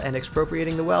hell, and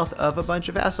expropriating the wealth of a bunch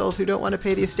of assholes who don't want to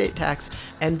pay the estate tax.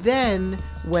 And then,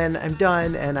 when I'm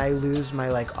done and I lose my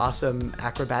like awesome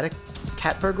acrobatic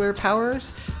cat burglar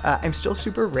powers, I'm still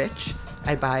super rich.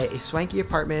 I buy a swanky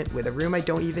apartment with a room I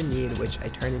don't even need, which I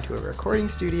turn into a recording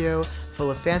studio full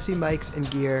of fancy mics and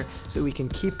gear so we can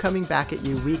keep coming back at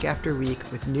you week after week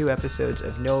with new episodes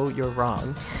of No, You're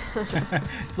Wrong.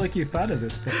 It's like you thought of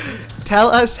this picture. Tell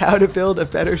us how to build a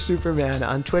better Superman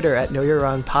on Twitter at Know You're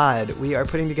Wrong Pod. We are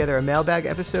putting together a mailbag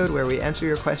episode where we answer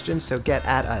your questions, so get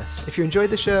at us. If you enjoyed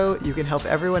the show, you can help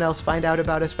everyone else find out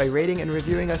about us by rating and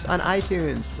reviewing us on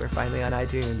iTunes. We're finally on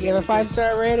iTunes. You have a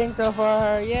 5-star rating so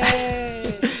far.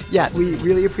 Yay! Yeah, we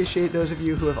really appreciate those of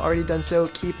you who have already done so.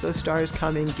 Keep those stars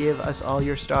coming. Give us all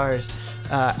your stars.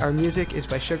 Our music is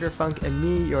by Sugar Funk and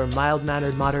me, your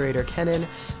mild-mannered moderator, Kenan.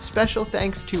 Special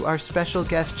thanks to our special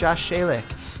guest, Josh Shalick.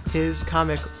 His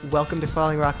comic, Welcome to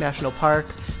Falling Rock National Park,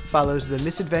 follows the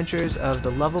misadventures of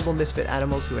the lovable misfit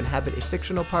animals who inhabit a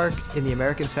fictional park in the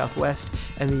American Southwest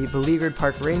and the beleaguered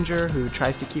park ranger who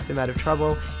tries to keep them out of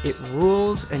trouble. It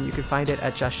rules, and you can find it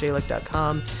at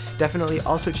joshshalick.com. Definitely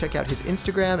also check out his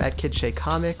Instagram at KidShay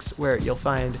Comics, where you'll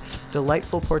find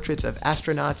delightful portraits of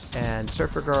astronauts and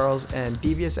surfer girls and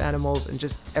devious animals and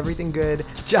just everything good.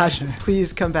 Josh,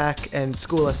 please come back and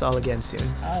school us all again soon.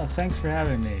 Oh, thanks for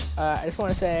having me. I just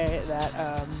want to say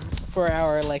that for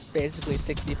our like basically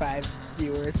 65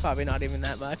 viewers, probably not even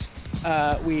that much,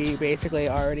 we basically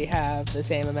already have the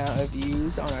same amount of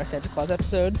views on our Santa Claus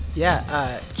episode.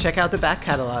 Yeah, check out the back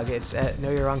catalog. It's at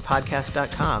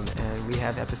knowyourwrongpodcast.com, and we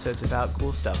have episodes about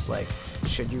cool stuff like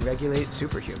should you regulate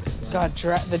superhumans? God,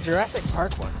 the Jurassic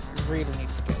Park one really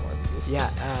needs to get more views.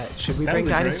 Yeah, should we That bring was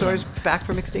a great dinosaurs back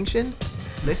from extinction?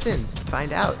 Listen,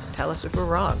 find out. Tell us if we're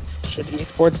wrong. Should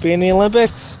esports be in the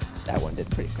Olympics? That one did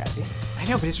pretty crappy. I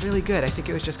know, but it's really good. I think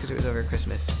it was just because it was over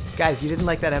Christmas. Guys, you didn't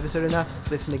like that episode enough?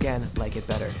 Listen again. Like it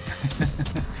better.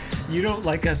 You don't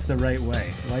like us the right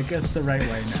way. Like us the right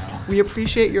way now. We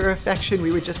appreciate your affection.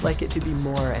 We would just like it to be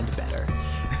more and better.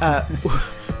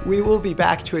 We will be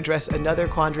back to address another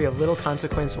quandary of little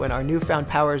consequence when our newfound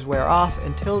powers wear off.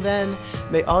 Until then,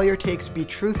 may all your takes be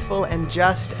truthful and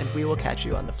just, and we will catch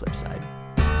you on the flip side.